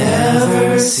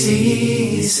never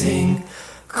ceasing,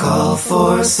 call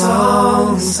for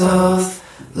songs of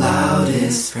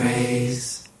loudest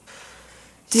praise.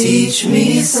 Teach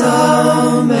me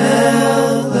some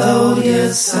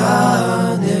melodious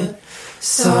sonnet,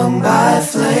 sung by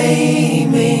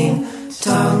flaming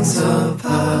tongues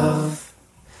above.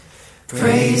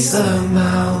 Praise the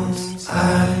mount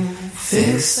I'm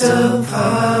fixed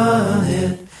upon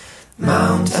it,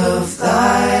 mount of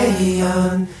thy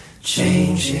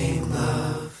unchanging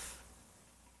love.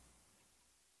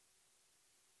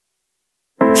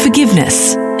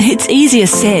 Forgiveness. It's easier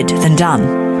said than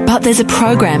done. But there's a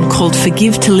program called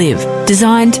Forgive to Live,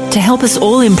 designed to help us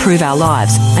all improve our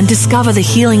lives and discover the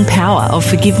healing power of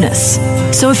forgiveness.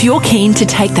 So if you're keen to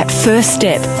take that first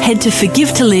step, head to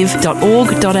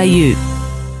forgivetolive.org.au.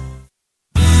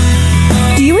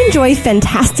 Do you enjoy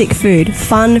fantastic food,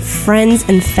 fun, friends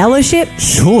and fellowship?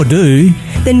 Sure do.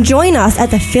 Then join us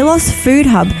at the Philos Food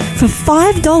Hub. For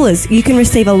 $5, you can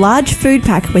receive a large food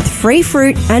pack with free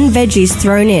fruit and veggies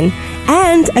thrown in,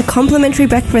 and a complimentary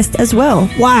breakfast as well.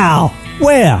 Wow.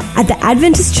 Where? At the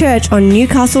Adventist Church on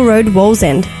Newcastle Road,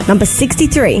 Wallsend, number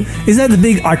 63. Is that the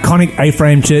big iconic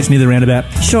A-frame church near the roundabout?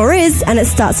 Sure is, and it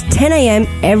starts 10 a.m.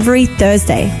 every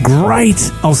Thursday.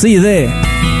 Great. I'll see you there.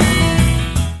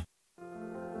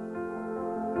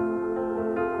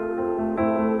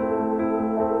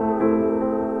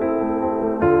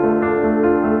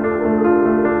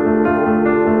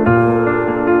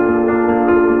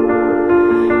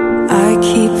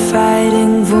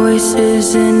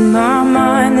 Voices in my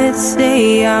mind that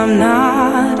say I'm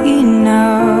not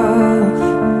enough.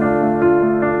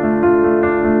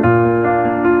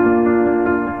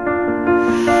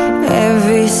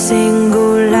 Every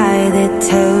single lie that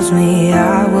tells me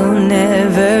I will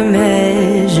never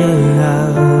measure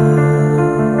up.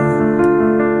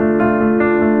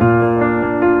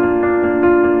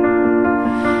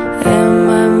 Am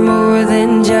I more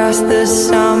than just the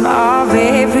sum of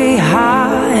every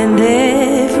high and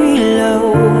every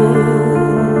low?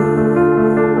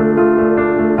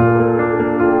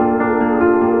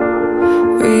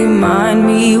 Remind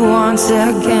me once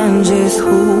again just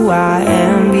who I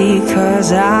am,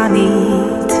 because I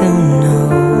need to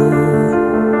know.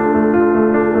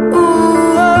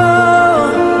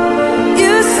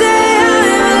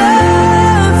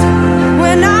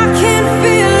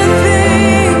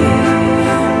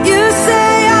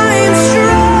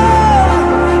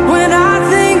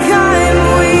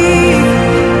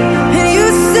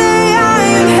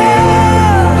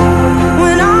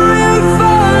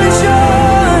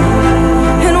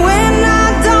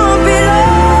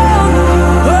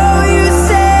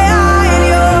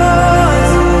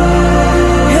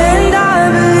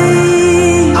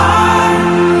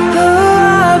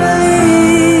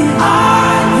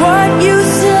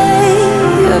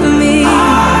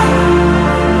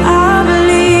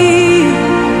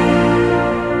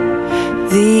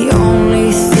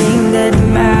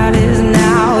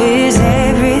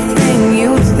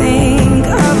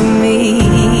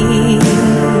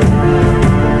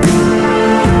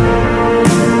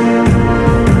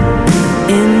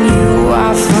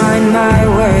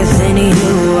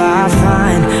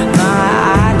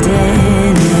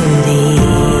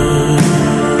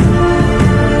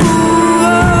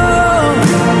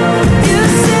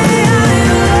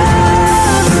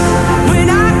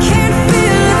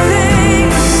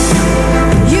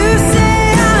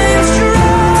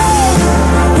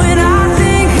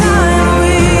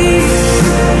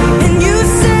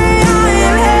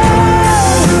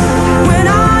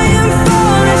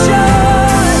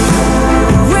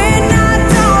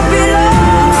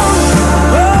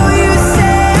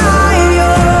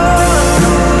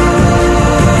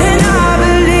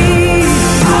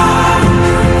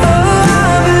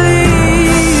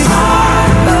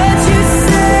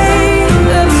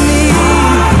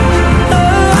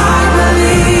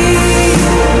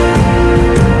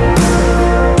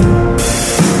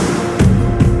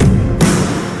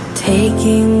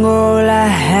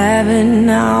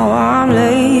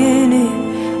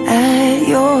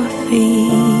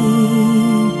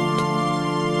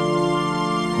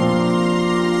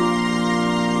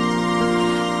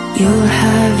 You'll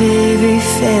have every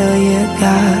failure,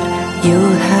 God.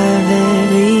 You'll have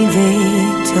every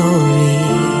victory.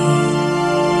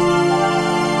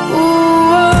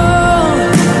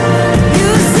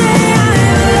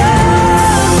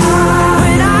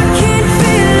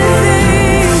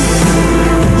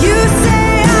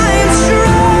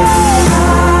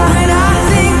 When I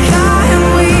think I am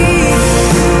weak,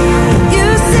 you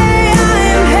say I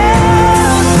am held.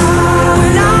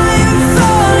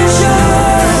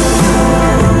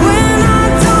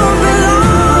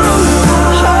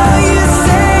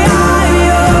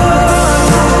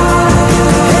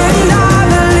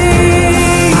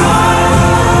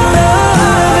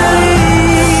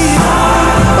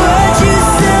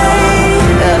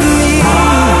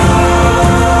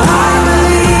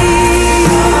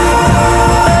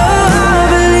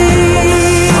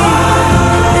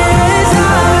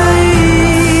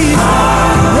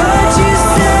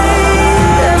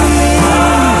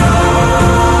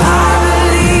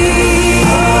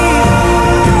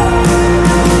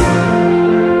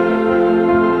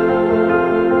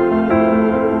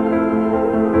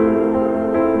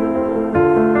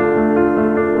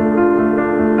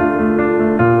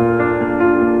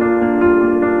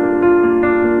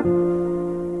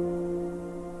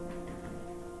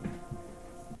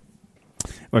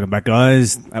 Welcome back,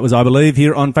 guys. That was I Believe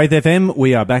here on Faith FM.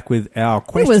 We are back with our It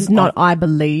question. was not I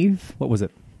Believe. What was it?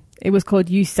 It was called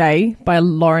You Say by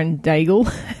Lauren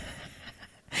Daigle.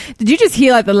 Did you just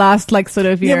hear like the last like sort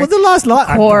of, you know, the last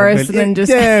line. chorus and then just...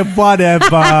 Yeah, whatever.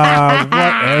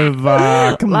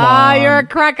 Whatever. Come on. You're a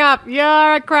crack up.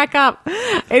 You're a crack up.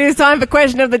 It is time for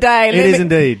question of the day. It is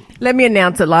indeed. Let me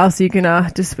announce it last so you can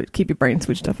just keep your brain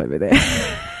switched off over there.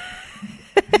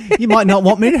 You might not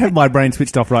want me to have my brain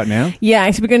switched off right now. Yeah,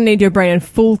 actually, we're going to need your brain in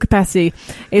full capacity.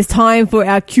 It's time for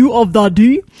our Q of the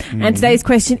day. And today's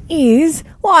question is,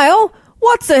 well,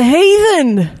 what's a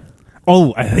heathen?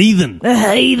 Oh, a heathen.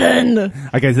 A heathen.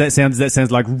 Okay, so that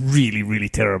sounds like really, really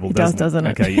terrible, doesn't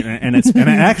it? Okay, and it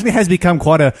actually has become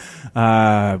quite a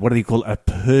what do you call it? A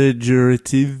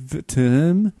pejorative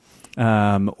term.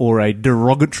 Or a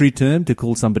derogatory term to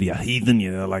call somebody a heathen, you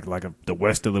know, like the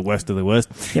worst of the worst of the worst.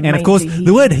 Yeah, and of course,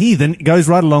 the word heathen goes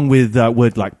right along with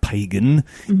words like pagan,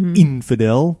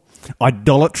 infidel,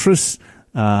 idolatrous,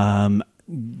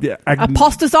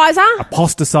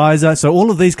 apostatizer. So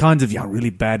all of these kinds of really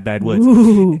bad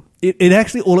words. It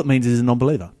actually, all it means is a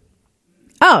non-believer.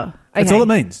 Oh, okay. That's all it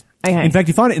means. Okay. In fact,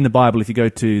 you find it in the Bible if you go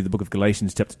to the book of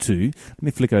Galatians chapter 2. Let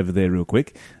me flick over there real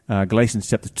quick. Galatians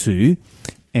chapter 2.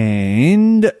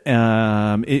 And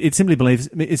it simply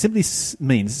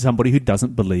means somebody who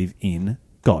doesn't believe in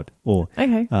God, or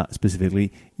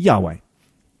specifically Yahweh.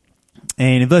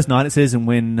 And in verse 9 it says, and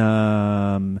when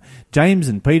James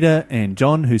and Peter and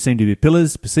John, who seemed to be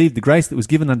pillars, perceived the grace that was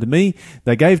given unto me,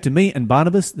 they gave to me and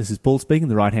Barnabas, this is Paul speaking,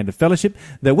 the right hand of fellowship,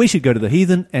 that we should go to the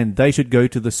heathen and they should go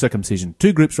to the circumcision.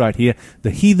 Two groups right here,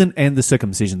 the heathen and the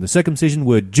circumcision. The circumcision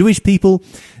were Jewish people.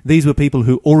 These were people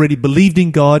who already believed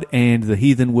in God, and the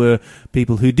heathen were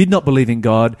people who did not believe in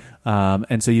God.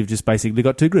 And so you've just basically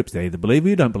got two groups. They either believe or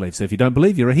you don't believe. So if you don't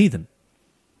believe, you're a heathen.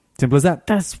 Simple as that.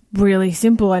 That's really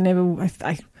simple. It's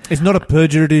not a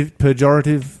pejorative.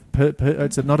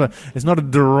 It's not a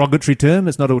derogatory term.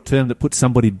 It's not a term that puts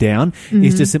somebody down.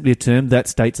 It's just simply a term that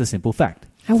states a simple fact.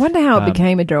 I wonder how it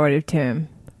became a derogative term.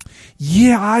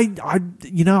 Yeah, I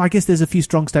guess there's a few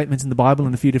strong statements in the Bible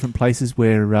in a few different places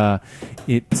where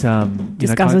it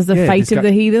discusses the fate of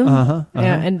the heathen. Yeah,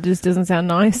 and it just doesn't sound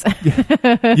nice.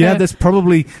 Yeah, that's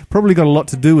probably got a lot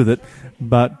to do with it,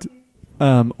 but.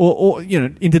 Or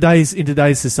in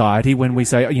today's society, when we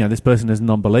say, this person is a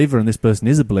non-believer and this person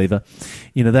is a believer,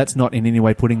 that's not in any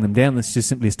way putting them down. That's just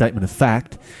simply a statement of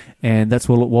fact. And that's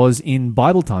all it was in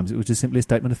Bible times. It was just simply a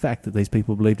statement of fact that these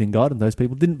people believed in God and those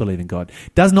people didn't believe in God.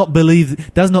 Does not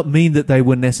mean that they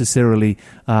were necessarily,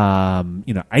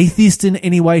 atheist in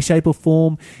any way, shape or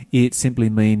form. It simply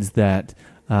means that,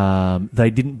 they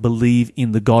didn't believe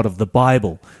in the God of the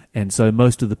Bible. And so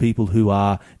most of the people who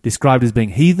are described as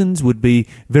being heathens would be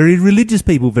very religious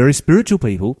people, very spiritual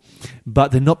people,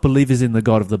 but they're not believers in the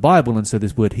God of the Bible, and so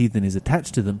this word heathen is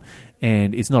attached to them.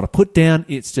 And it's not a put down,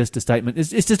 it's just a statement.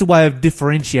 It's just a way of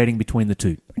differentiating between the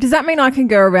two. Does that mean I can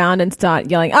go around and start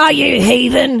yelling, "Are you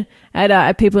heathen?"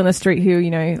 at people in the street who,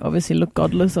 obviously look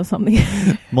godless or something?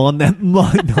 That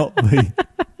might not be.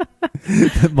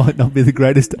 That might not be the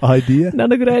greatest idea.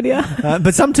 Not a good idea.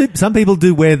 But some people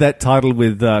do wear that title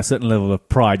with a certain level of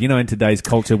pride. In today's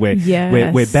culture where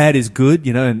bad is good,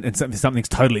 and something's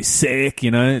totally sick,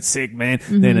 it's sick, man.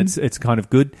 Then it's kind of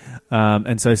good.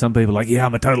 And so some people are like, yeah,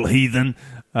 I'm a total heathen,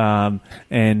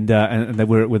 and they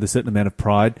wear it with a certain amount of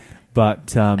pride.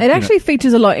 But it actually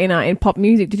features a lot in pop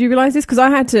music. Did you realize this? Because I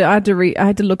had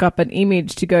to look up an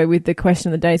image to go with the question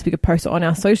of the day so we could post it on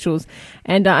our socials.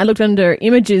 And I looked under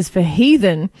images for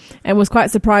heathen and was quite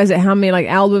surprised at how many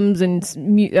albums and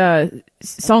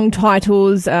song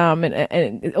titles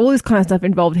and all this kind of stuff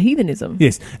involved heathenism.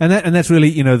 Yes, and that's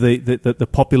really the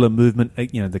popular movement.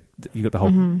 You got the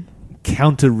whole.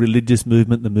 Counter-religious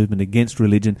movement, the movement against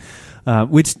religion,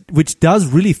 which does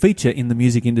really feature in the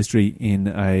music industry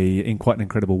in quite an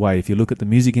incredible way. If you look at the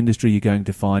music industry, you're going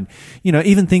to find,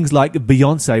 even things like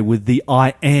Beyonce with the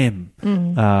I Am, tour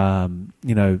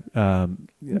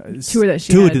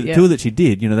that she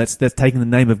did. That's taking the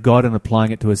name of God and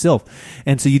applying it to herself,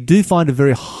 and so you do find a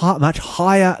very much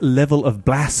higher level of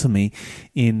blasphemy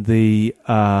in the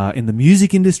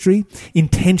music industry,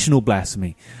 intentional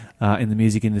blasphemy. In the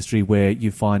music industry, where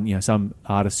you find some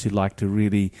artists who like to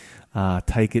really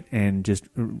take it and just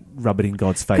rub it in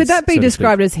God's face. Could that be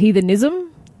described as heathenism?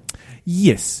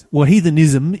 Yes. Well,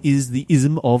 heathenism is the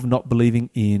ism of not believing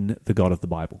in the God of the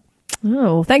Bible.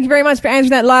 Oh, thank you very much for answering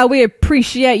that, Lyle. We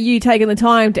appreciate you taking the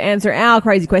time to answer our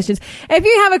crazy questions. If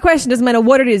you have a question, doesn't matter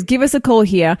what it is, give us a call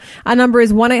here. Our number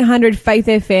is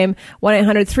 1-800-FAITH-FM,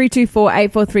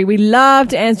 1-800-324-843. We love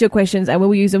to answer your questions and we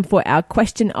will use them for our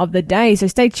question of the day. So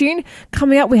stay tuned.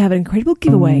 Coming up, we have an incredible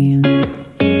giveaway.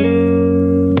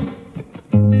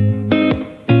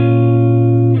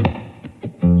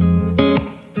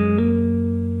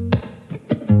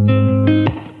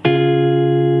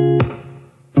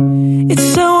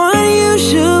 It's so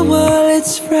unusual,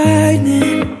 it's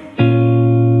frightening.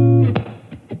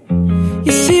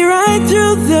 You see right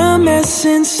through the mess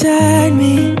inside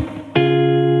me,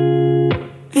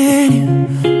 and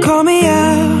you call me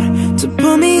out to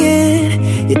pull me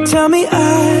in. You tell me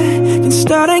I can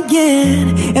start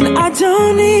again, and I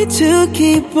don't need to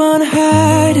keep on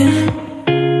hiding.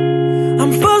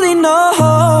 I'm fully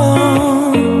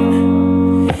known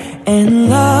and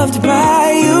loved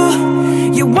by you.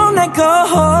 You won't let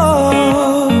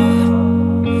go,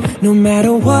 no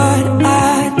matter what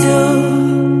I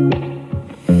do.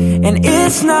 And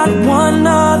it's not one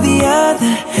or the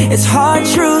other. It's hard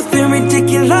truth and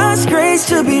ridiculous grace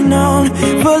to be known,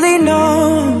 fully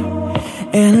known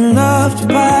and loved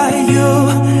by you.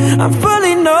 I'm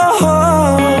fully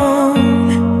known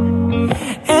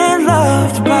and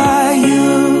loved by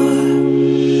you.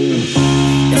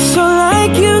 It's so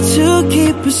like you to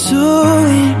keep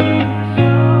pursuing.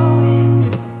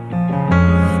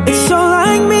 So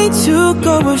like me to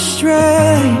go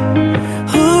astray,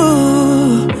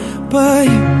 ooh, but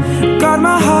you guard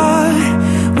my heart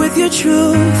with your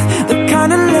truth, the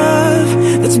kind of love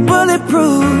that's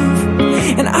bulletproof,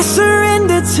 and I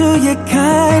surrender to your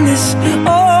kindness.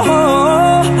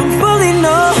 Oh, I'm fully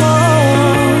known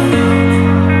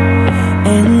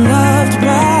and loved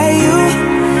by you.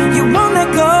 You won't let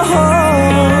go,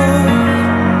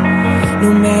 no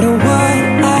matter what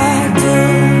I do.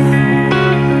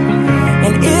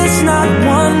 It's not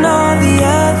one or the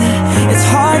other. It's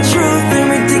hard truth and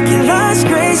ridiculous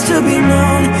grace to be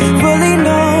known, fully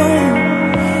known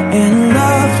and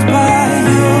loved by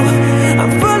you.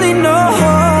 I'm fully known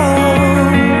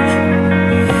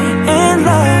and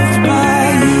loved by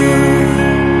you.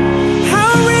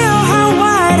 How real, how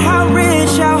wide, how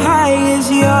rich, how high is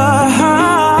your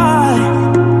heart?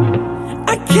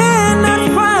 I cannot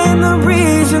find the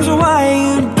reasons why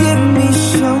you give me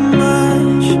so much.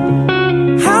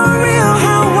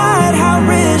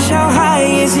 How high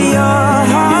is your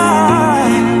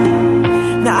heart?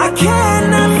 Now I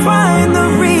cannot find the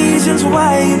reasons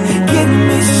why you give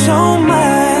me so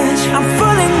much. I'm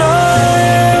fully known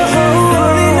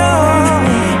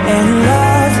and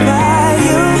loved by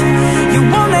you. You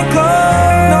won't let go,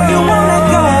 no, you won't let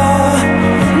go,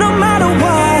 no matter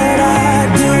what I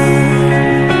do.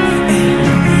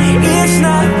 It's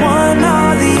not one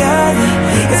or the other.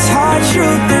 It's hard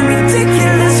truth and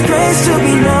ridiculous grace to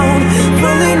be known,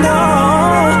 fully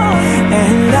known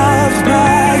and loved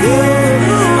by you.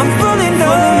 I'm fully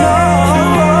known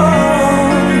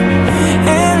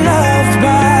and loved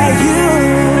by you.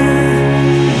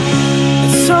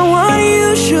 It's so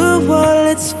unusual,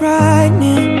 it's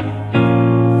frightening.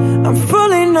 I'm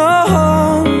fully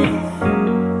known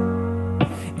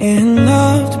and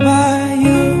loved by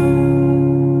you.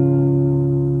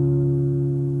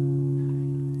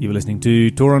 You were listening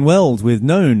to Toron Wells with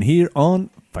Known here on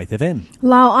Faith FM.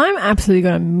 Lyle, I'm absolutely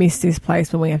going to miss this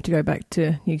place when we have to go back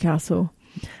to Newcastle.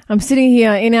 I'm sitting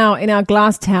here in our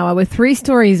glass tower. We're 3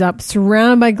 stories up,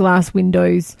 surrounded by glass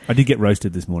windows. I did get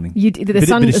roasted this morning. The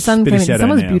sun came in. The sun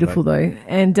was beautiful though,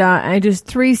 and just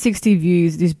 360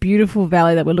 views. This beautiful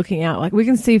valley that we're looking out, like we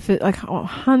can see for like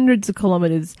hundreds of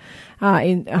kilometers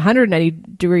in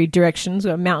 180-degree directions.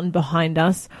 We've got a mountain behind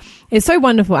us. It's so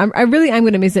wonderful. I really am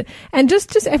going to miss it. And just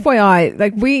FYI,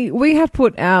 like we've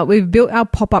built our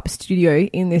pop-up studio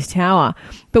in this tower.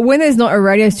 But when there's not a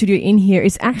radio studio in here,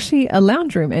 it's actually a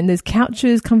lounge room, and there's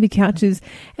couches, comfy couches.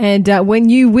 And when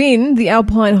you win the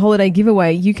Alpine Holiday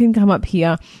giveaway, you can come up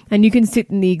here and you can sit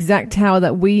in the exact tower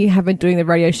that we have been doing the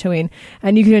radio show in,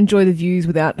 and you can enjoy the views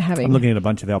without having. I'm looking at a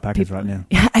bunch of alpacas right now.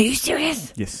 Are you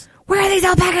serious? Yes. Where are these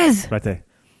alpacas? Right there.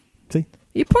 See?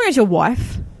 You're pointing at your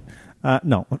wife.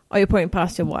 No. Oh, you're pointing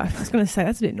past your wife. I was going to say,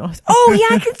 that's a bit nice. Oh,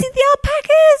 yeah, I can see the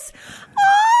alpacas.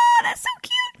 Oh, that's so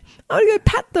cute. I want to go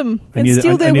pat them and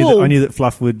steal their wool. I knew that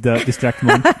fluff would distract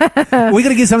Mum. We're going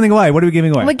to give something away. What are we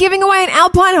giving away? We're giving away an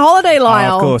Alpine holiday,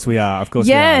 Lyle. Of course we are. Of course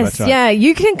we are. That's right. Yeah.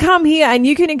 You can come here and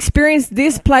you can experience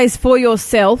this place for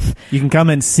yourself. You can come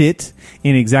and sit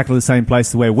in exactly the same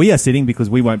place where we are sitting because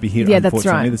we won't be here. Yeah, that's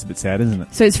unfortunately. right. That's a bit sad, isn't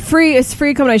it? So it's free. It's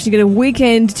free accommodation. You get a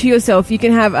weekend to yourself. You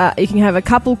can have a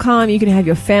couple come. You can have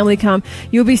your family come.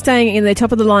 You'll be staying in the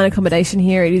top of the line accommodation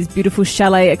here. It is beautiful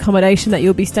chalet accommodation that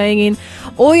you'll be staying in.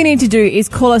 All you need to do is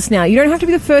call us now. You don't have to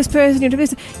be the first person.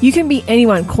 You can be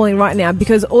anyone calling right now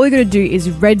because all you got to do is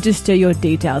register your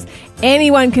details.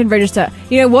 Anyone can register.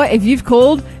 You know what? If you've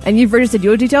called and you've registered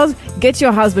your details, get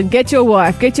your husband, get your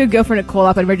wife, get your girlfriend to call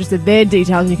up and register their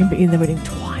details, and you can be in the wedding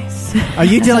twice. Are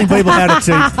you telling people how to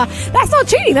cheat? That's not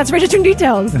cheating. That's registering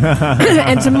details.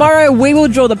 And tomorrow we will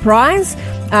draw the prize.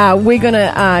 We're going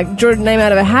to draw a name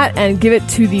out of a hat and give it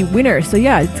to the winner. So,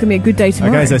 yeah, it's going to be a good day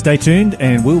tomorrow. Okay, so stay tuned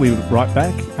and we'll be right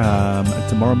back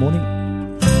tomorrow morning.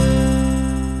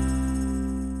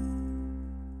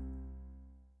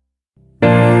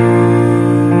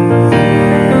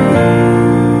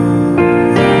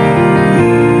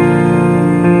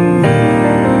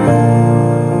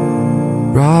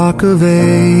 Rock of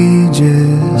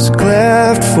ages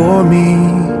cleft for me,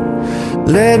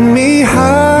 let me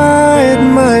hide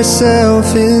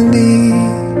myself in thee.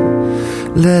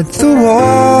 Let the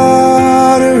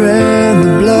water and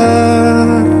the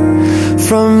blood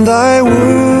from thy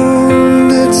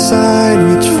wounded side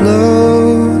which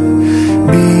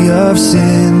flowed be of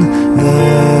sin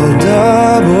the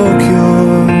double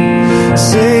cure,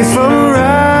 safe from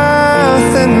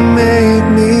wrath and make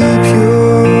me pure.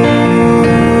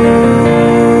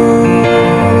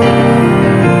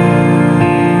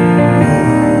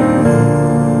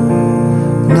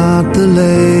 The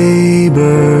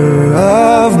labor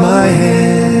of my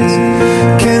hands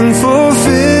can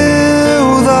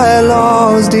fulfill thy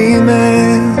law's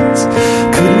demands.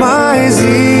 Could my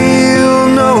zeal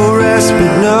no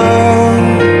respite know?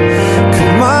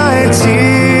 Could my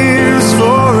tears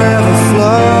forever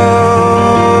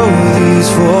flow? These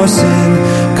for sin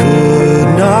could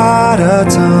not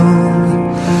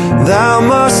atone. Thou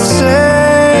must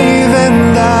save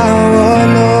and thou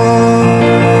alone.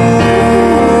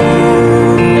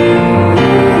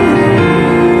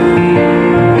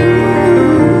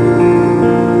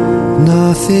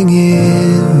 Nothing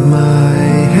in my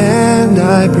hand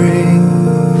I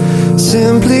bring,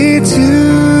 simply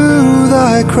to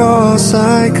thy cross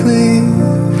I cling.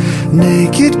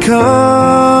 Naked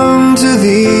come to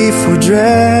thee for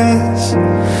dress,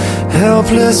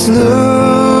 helpless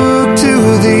look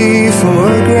to thee for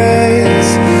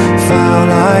grace. Foul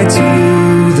I to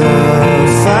the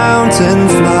fountain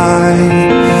fly,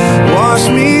 wash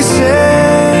me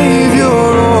Savior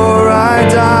or I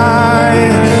die.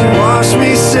 Wash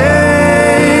me,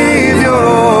 Savior,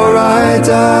 or I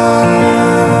die.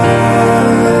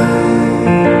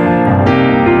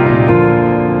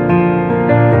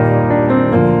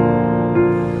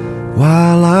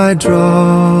 While I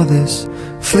draw this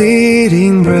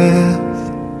fleeting breath,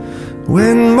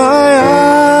 when my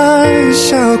eyes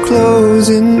shall close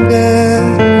in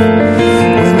death,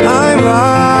 when I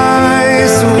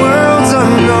rise to worlds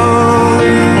unknown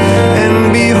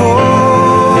and behold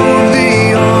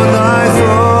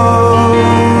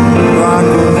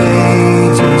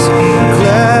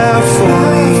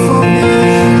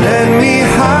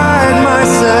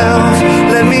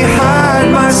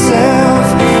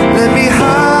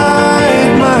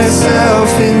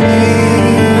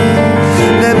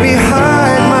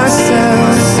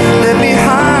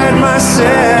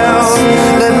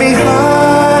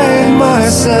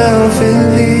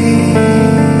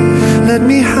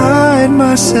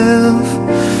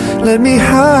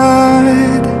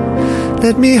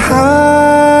let me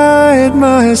hide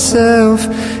myself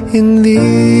in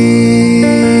thee.